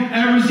of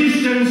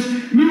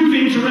resistance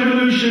moving to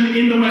revolution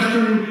in the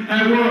Western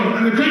world.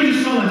 And the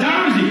greatest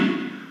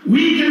solidarity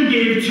we can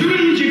give to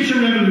the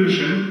Egyptian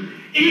revolution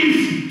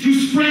is to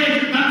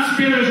spread that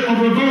spirit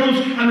of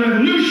revolt and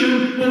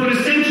revolution, but with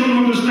a central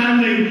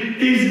understanding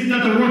is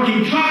that the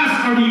working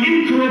class are the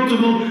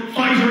incorruptible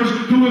fighters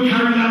who will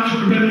carry that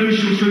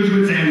revolution through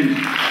to its end.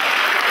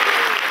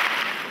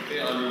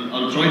 Okay,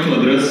 I'll try to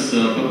address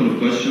a couple of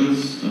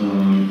questions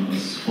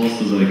as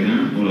fast as I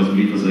can, or as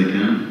brief as I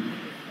can.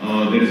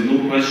 There is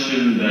no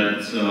question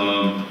that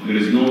there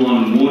is no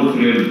one more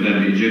thrilled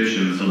than the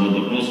Egyptians about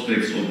the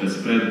prospects of the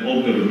spread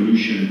of the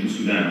revolution to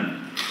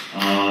Sudan.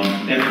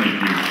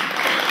 Definitely.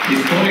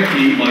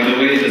 Historically, by the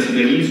way, the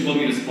Sudanese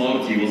Communist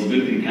Party was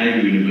built in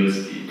Cairo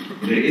University.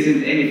 There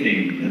isn't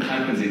anything that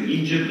happens in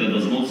Egypt that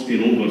does not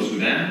spill over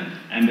Sudan,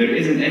 and there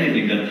isn't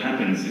anything that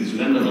happens in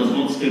Sudan that does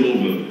not spill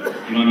over,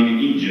 in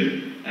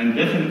Egypt. And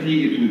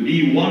definitely it would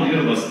be one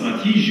hell of a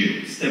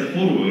strategic step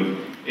forward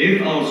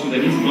if our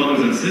Sudanese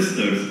brothers and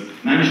sisters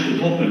manage to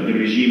topple the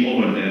regime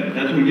over there.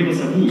 That will give us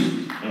a boost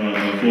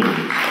forward.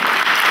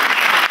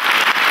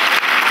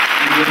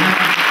 And we have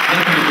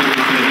definitely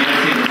the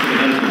solidarity and the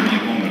solidarity of my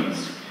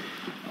comrades.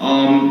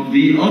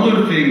 The other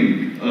thing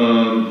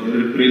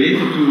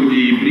related to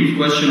the brief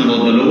question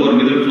about the lower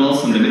middle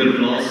class and the middle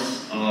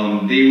class,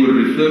 they were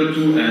referred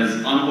to as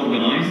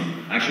unorganized.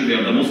 Actually, they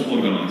are the most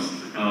organized.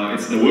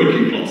 It's the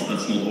working class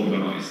that's not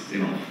organized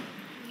enough.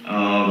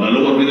 The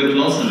lower middle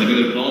class and the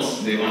middle class,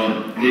 they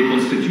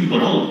constitute the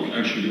bulk,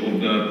 actually, of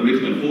the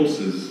political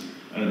forces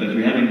that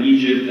we have in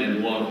Egypt and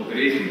who are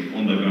operating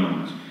on the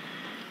ground.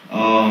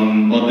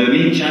 But the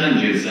main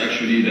challenges,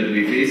 actually, that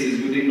we face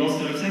is with the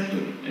industrial sector.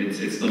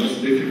 It's the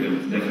most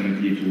difficult,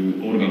 definitely,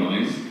 to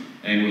organize.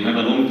 And we have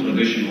a long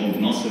tradition of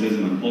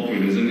nationalism and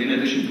populism, in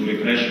addition to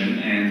repression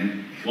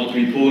and what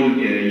we call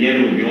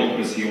yellow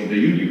bureaucracy of the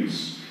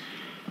unions.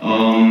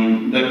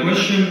 The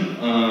question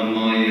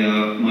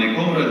my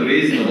comrade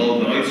raised about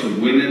the rights of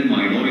women,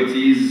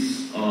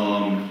 minorities,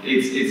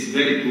 it's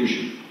very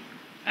crucial.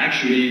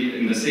 Actually,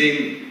 in the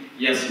same,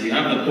 yes, we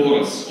have the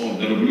chorus of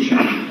the revolution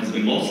has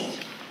been lost,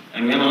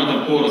 and we have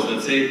another chorus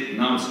that say,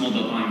 now it's not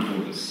the time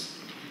for this.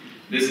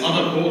 This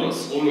other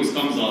chorus always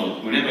comes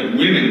out whenever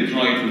women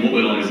try to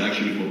mobilize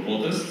actually for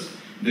protests.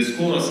 This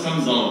chorus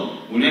comes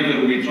out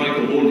whenever we try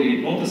to hold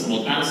any protests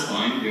about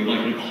Palestine. They're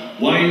like,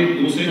 why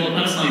do you say about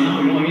Palestine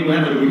now? We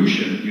have a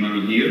revolution,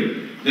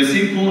 here. The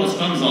same chorus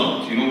comes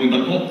out, when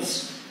the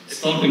Copts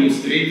start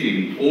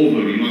demonstrating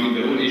over,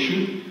 their own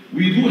issue.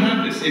 We do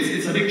have this.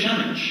 It's a big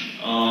challenge.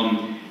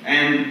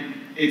 And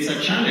it's a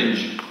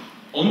challenge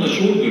on the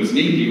shoulders,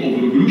 mainly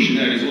of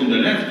revolutionaries on the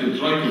left, to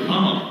try to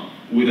come up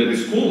with a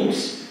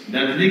discourse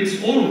that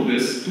links all of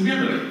this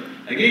together.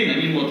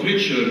 Again, what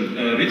Richard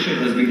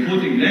has been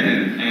quoting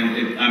Lenin, and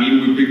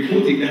we've been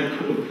quoting that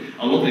quote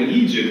a lot in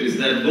Egypt, is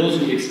that those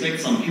who expect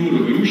some pure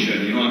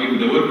revolution, with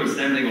the workers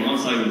standing on one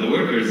side with the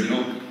workers,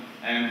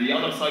 and the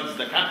other side is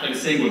the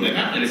capitalists saying with the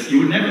capitalists,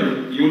 you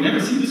will never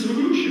see this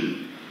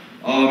revolution.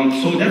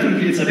 So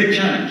definitely it's a big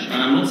challenge, and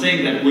I'm not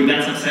saying that we're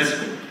that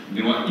successful,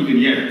 even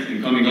yet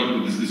in coming up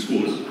with this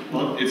discourse,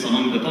 but it's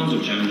among the tons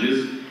of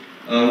challenges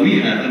we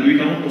have, and we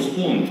cannot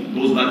postpone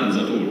those battles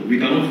at all. We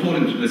cannot fall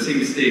into the same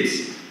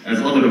mistakes as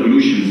other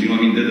revolutions, did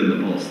in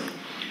the past.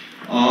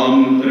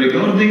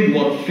 Regarding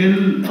what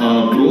Phil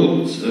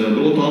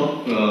brought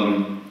up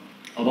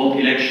about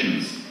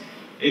elections,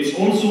 it's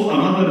also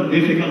another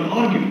difficult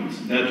argument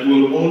that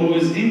we're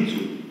always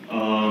into.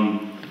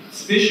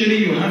 Especially,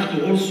 you have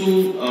to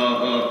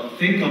also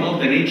think about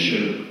the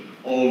nature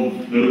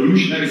of the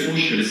revolutionary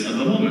socialists at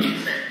the moment.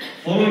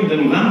 Following the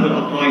November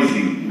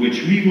uprising,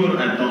 which we were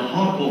at the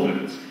heart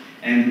of it,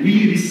 and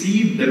we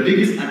received the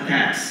biggest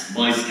attacks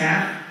by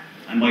SCAF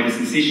and by the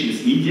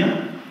sensationalist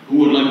media, who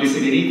were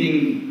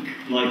disseminating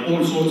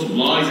all sorts of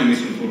lies and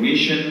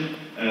misinformation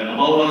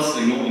about us,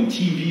 on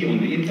TV, on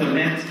the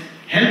internet,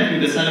 helped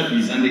with the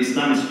Salafis and the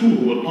Islamists too,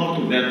 who were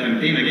part of that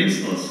campaign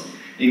against us,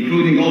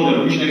 including all the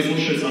revolutionary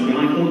socialists are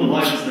behind all the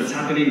violence that's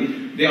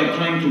happening. They are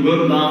trying to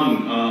burn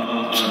down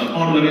the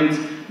parliament.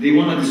 They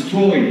want to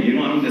destroy,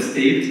 the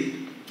state.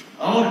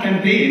 Our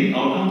campaign,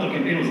 our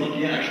counter-campaign was like,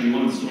 yeah, actually, we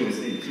want to destroy the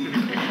state.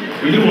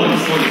 We do want to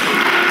destroy the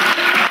state.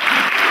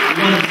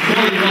 We want to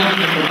destroy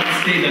the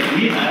state that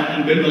we have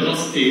and build a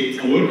just state,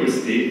 a worker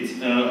state,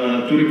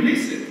 to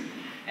replace it.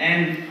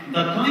 And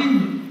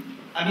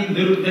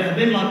there have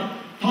been like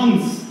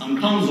tons and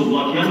tons of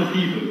like young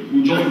people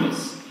who joined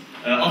us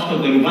after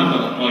the November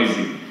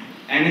uprising.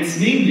 And it's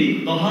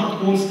mainly the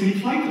hardcore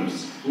street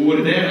fighters who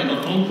were there at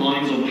the front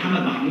lines of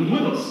Muhammad Mahmoud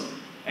with us.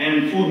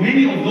 And for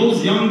many of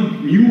those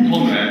young new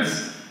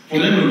comrades, for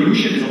them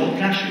revolution is about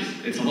clashes.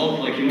 It's about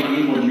what you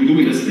do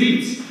in the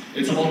streets.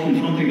 It's about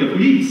confronting the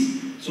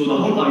police. So the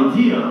whole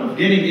idea of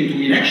getting into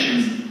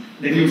elections,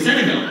 then you've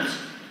said it out.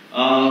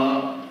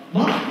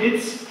 But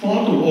it's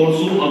part of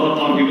also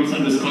other arguments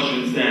and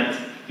discussions that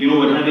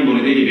we're having on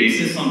a daily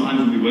basis.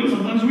 Sometimes we win,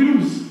 sometimes we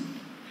lose.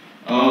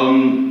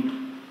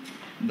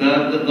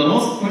 The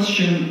last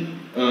question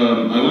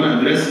I want to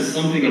address is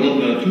something about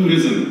the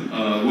tourism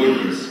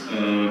workers.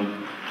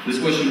 This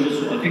question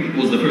also, I think it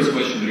was the first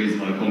question raised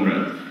by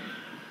Comrade.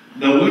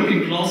 The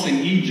working class in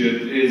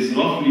Egypt is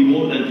roughly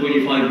more than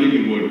 25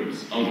 million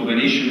workers out of a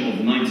nation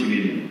of 90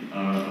 million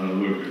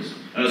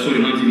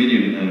 90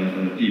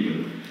 million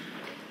people.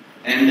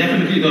 And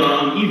definitely there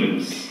are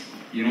unevens.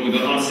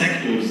 There are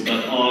sectors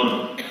that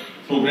are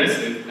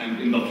progressive and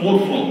in the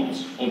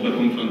forefront of the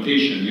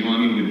confrontation,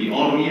 with the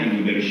army and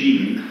with the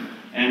regime.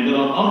 And there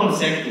are other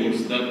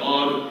sectors that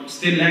are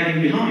still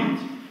lagging behind,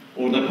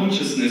 or the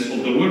consciousness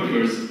of the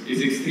workers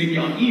is extremely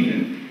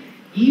uneven.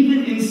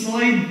 Even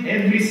inside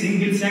every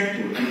single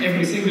sector and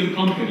every single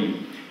company,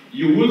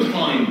 you will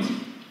find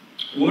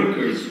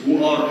workers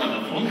who are at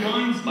the front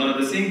lines, but at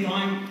the same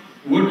time,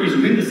 workers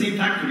within the same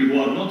factory who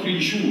are not really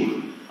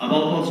sure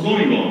about what's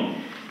going on.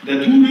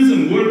 The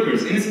tourism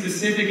workers in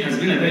specific has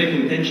been a very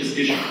contentious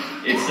issue.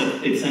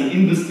 It's an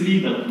industry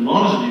that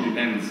largely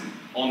depends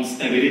on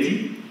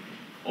stability,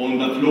 on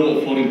the flow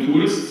of foreign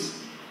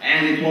tourists,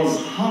 and it was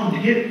hard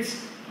hit,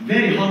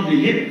 very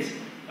hardly hit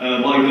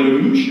by the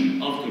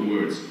revolution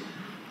afterwards.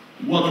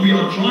 What we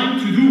are trying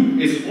to do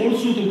is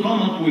also to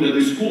come up with a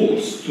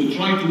discourse to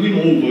try to win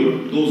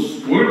over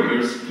those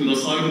workers to the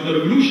side of the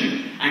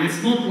revolution. And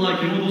it's not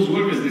like, those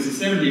workers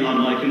necessarily are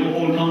like,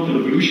 all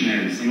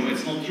counter-revolutionaries.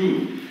 It's not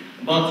true.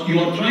 But you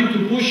are trying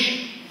to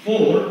push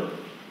for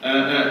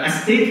a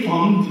state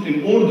fund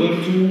in order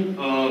to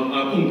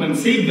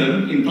compensate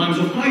them in times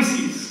of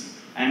crises.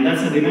 And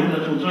that's a demand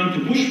that we're trying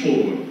to push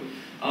forward.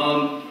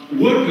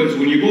 Workers,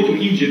 when you go to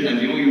Egypt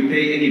and you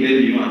pay any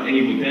bill, at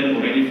any hotel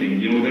or anything,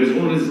 there is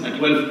always a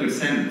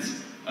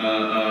 12%,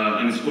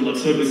 and it's called a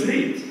service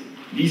rate.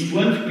 These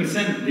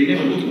 12%, they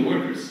never go to the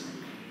workers.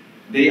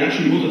 They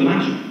actually go to the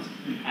management.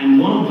 And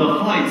one of the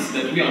fights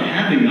that we are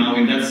having now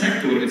in that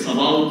sector, it's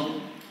about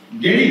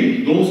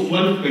getting those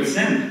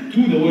 12%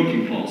 to the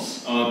working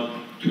class,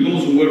 to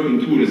those who work in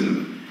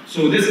tourism.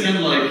 So this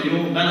can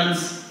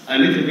balance a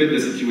little bit the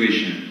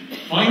situation.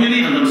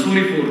 Finally, and I'm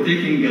sorry for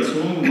taking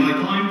so long of my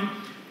time,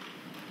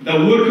 the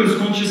workers'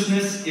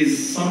 consciousness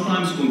is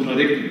sometimes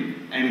contradictory,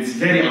 and it's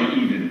very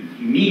uneven.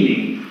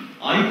 Meaning,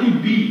 I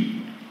could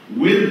be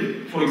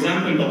with, for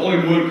example, the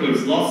oil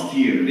workers last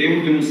year. They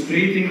were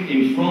demonstrating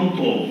in front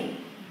of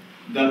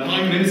the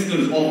Prime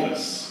Minister's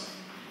office,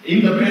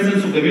 in the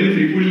presence of the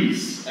military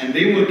police, and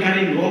they were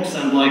carrying rocks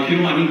and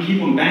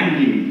keep on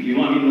banging,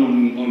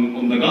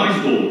 on the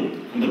guy's door,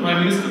 on the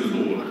Prime Minister's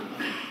door.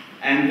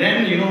 And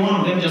then, one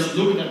of them just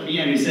looked at me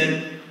and he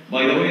said,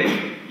 by the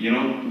way,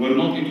 we're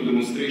not into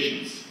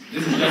demonstrations.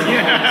 This is just a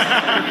protest.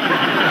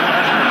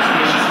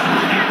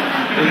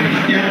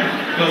 Yeah,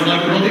 because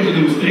we're not into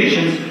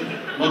demonstrations,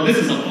 but this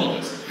is a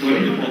protest. We're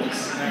into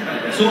protest.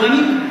 So,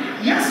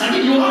 yes,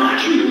 you are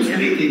actually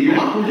demonstrating, you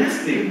are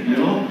protesting,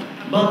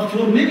 But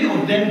for many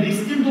of them, they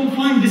still don't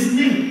find this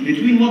link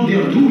between what they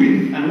are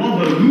doing and what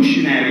the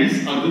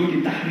revolutionaries are doing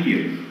in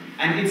Tahrir.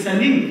 And it's a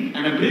link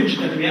and a bridge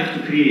that we have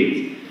to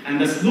create. And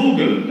the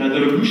slogan that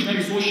the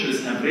revolutionary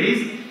socialists have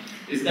raised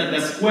is that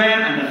the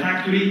square and the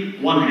factory,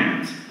 one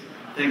hand.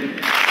 Thank you.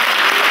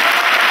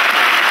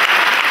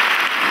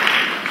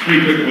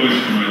 Three quick points,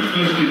 comrades.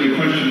 Firstly, the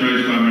question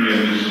raised by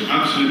Miriam is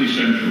absolutely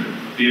central.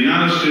 The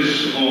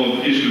analysis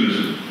of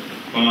Islamism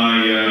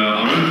by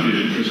our own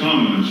tradition, Chris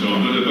Harman and so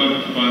on,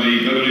 but by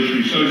the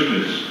revolutionary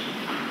socialists,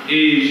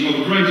 is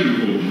of great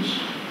importance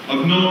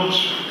of not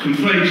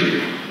conflating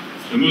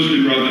the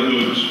Muslim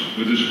Brotherhood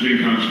with the Supreme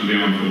Council of the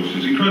Armed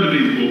Forces. Incredibly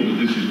important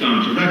that this is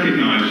done, to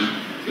recognise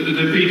that the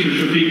defeat of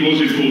Shafiq was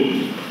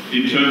important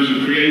in terms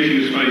of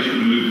creating a space for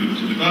the movement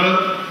to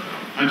develop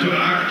and to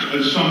act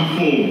as some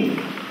form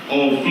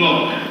of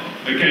block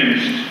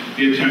against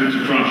the attempt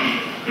to crush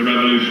the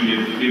revolution.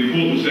 The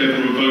importance,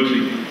 therefore, of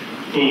voting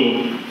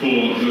for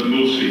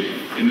Morsi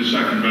in the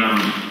second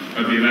round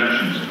of the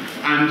elections.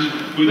 And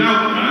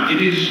without that,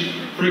 it is,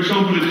 for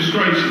example, a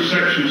disgrace that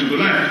sections of the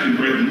left in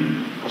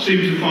Britain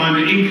seem to find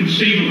it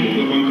inconceivable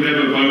that one could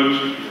ever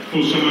vote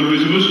for someone who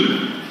is a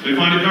Muslim. They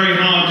find it very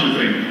hard to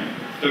think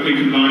that we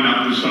can line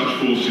up with such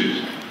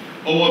forces.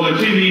 Or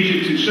that in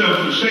Egypt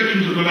itself, the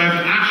sections of the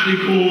left actually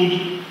called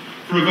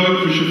for a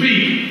vote for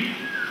Shafiq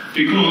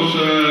because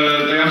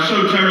they are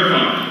so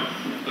terrified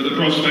at the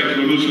prospect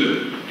of a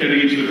Muslim getting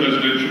into the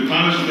presidential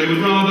palace that they would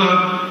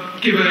rather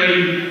give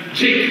a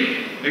tick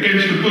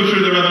against the butcher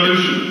of the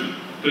revolution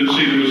than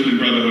see the Muslim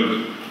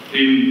Brotherhood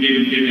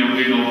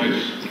in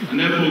office. And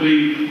therefore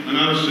the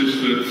analysis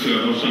that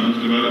Hossam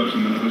has developed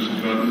and that others have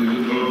developed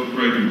is of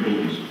great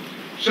importance.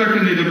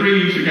 Secondly, the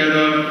bringing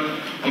together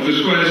of the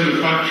squares and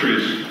the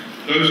factories.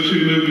 Those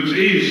two movements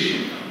is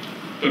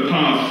the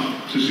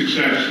path to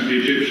success of the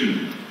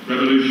Egyptian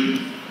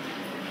revolution.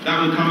 That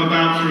will come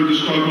about through the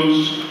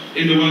struggles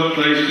in the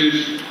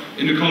workplaces,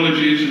 in the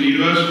colleges and the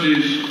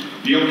universities,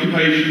 the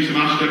occupations, the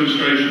mass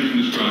demonstrations and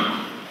the strike.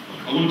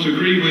 I want to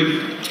agree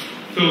with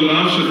Phil that I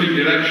also think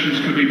the elections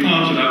can be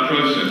part of that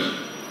process.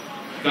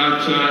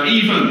 That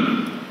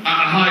even at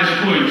the highest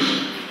points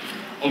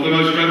of the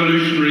most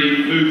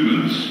revolutionary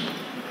movements,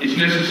 it's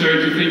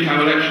necessary to think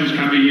how elections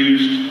can be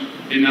used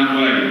in that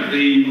way.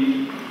 The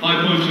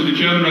high points of the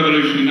German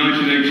Revolution in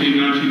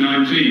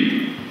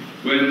 1918-1919,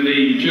 when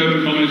the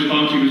German Communist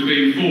Party was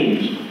being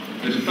formed,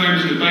 there's a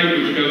famous debate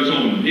which goes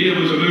on. Here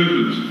was a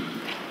movement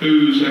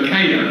whose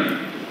cadre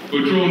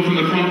were drawn from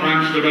the front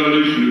ranks of the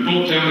revolution, who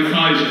brought down the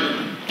Kaiser,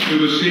 who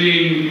were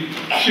seeing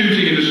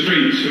shooting in the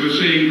streets, who were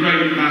seeing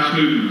great mass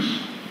movements.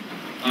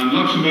 And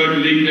Luxembourg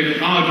and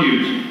Liebknecht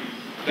argued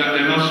that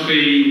there must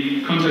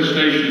be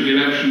contestation of the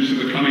elections that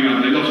were coming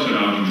up. They lost that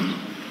argument.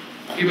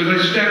 It was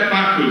a step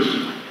backwards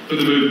for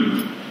the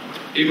movement.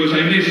 It was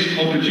a missed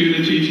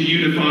opportunity to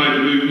unify the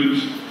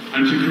movement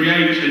and to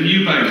create a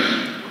new base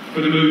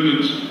for the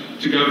movement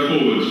to go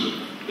forwards.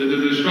 That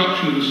the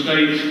destruction of the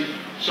state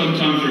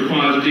sometimes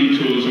requires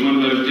detours, and one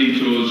of those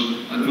detours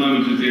at the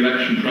moment is the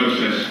election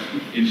process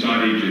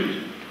inside Egypt.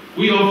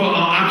 We offer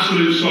our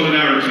absolute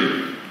solidarity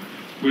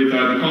with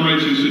the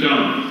comrades in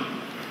Sudan,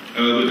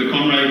 with the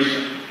comrades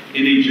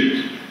in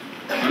Egypt,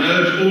 and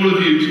urge all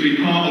of you to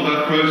be part of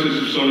that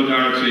process of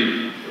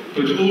solidarity,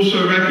 but to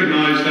also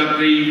recognise that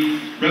the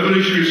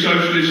revolutionary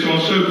socialists who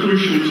are so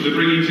crucial to the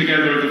bringing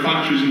together of the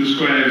factories and the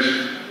squares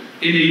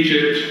in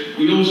Egypt,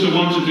 we also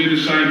want to do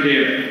the same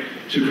here,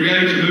 to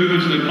create a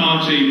movement and a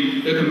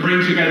party that can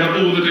bring together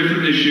all the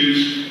different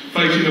issues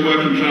facing the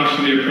working class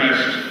and the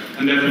oppressed,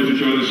 and therefore to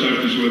join the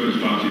Socialist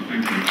Workers' Party.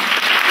 Thank you.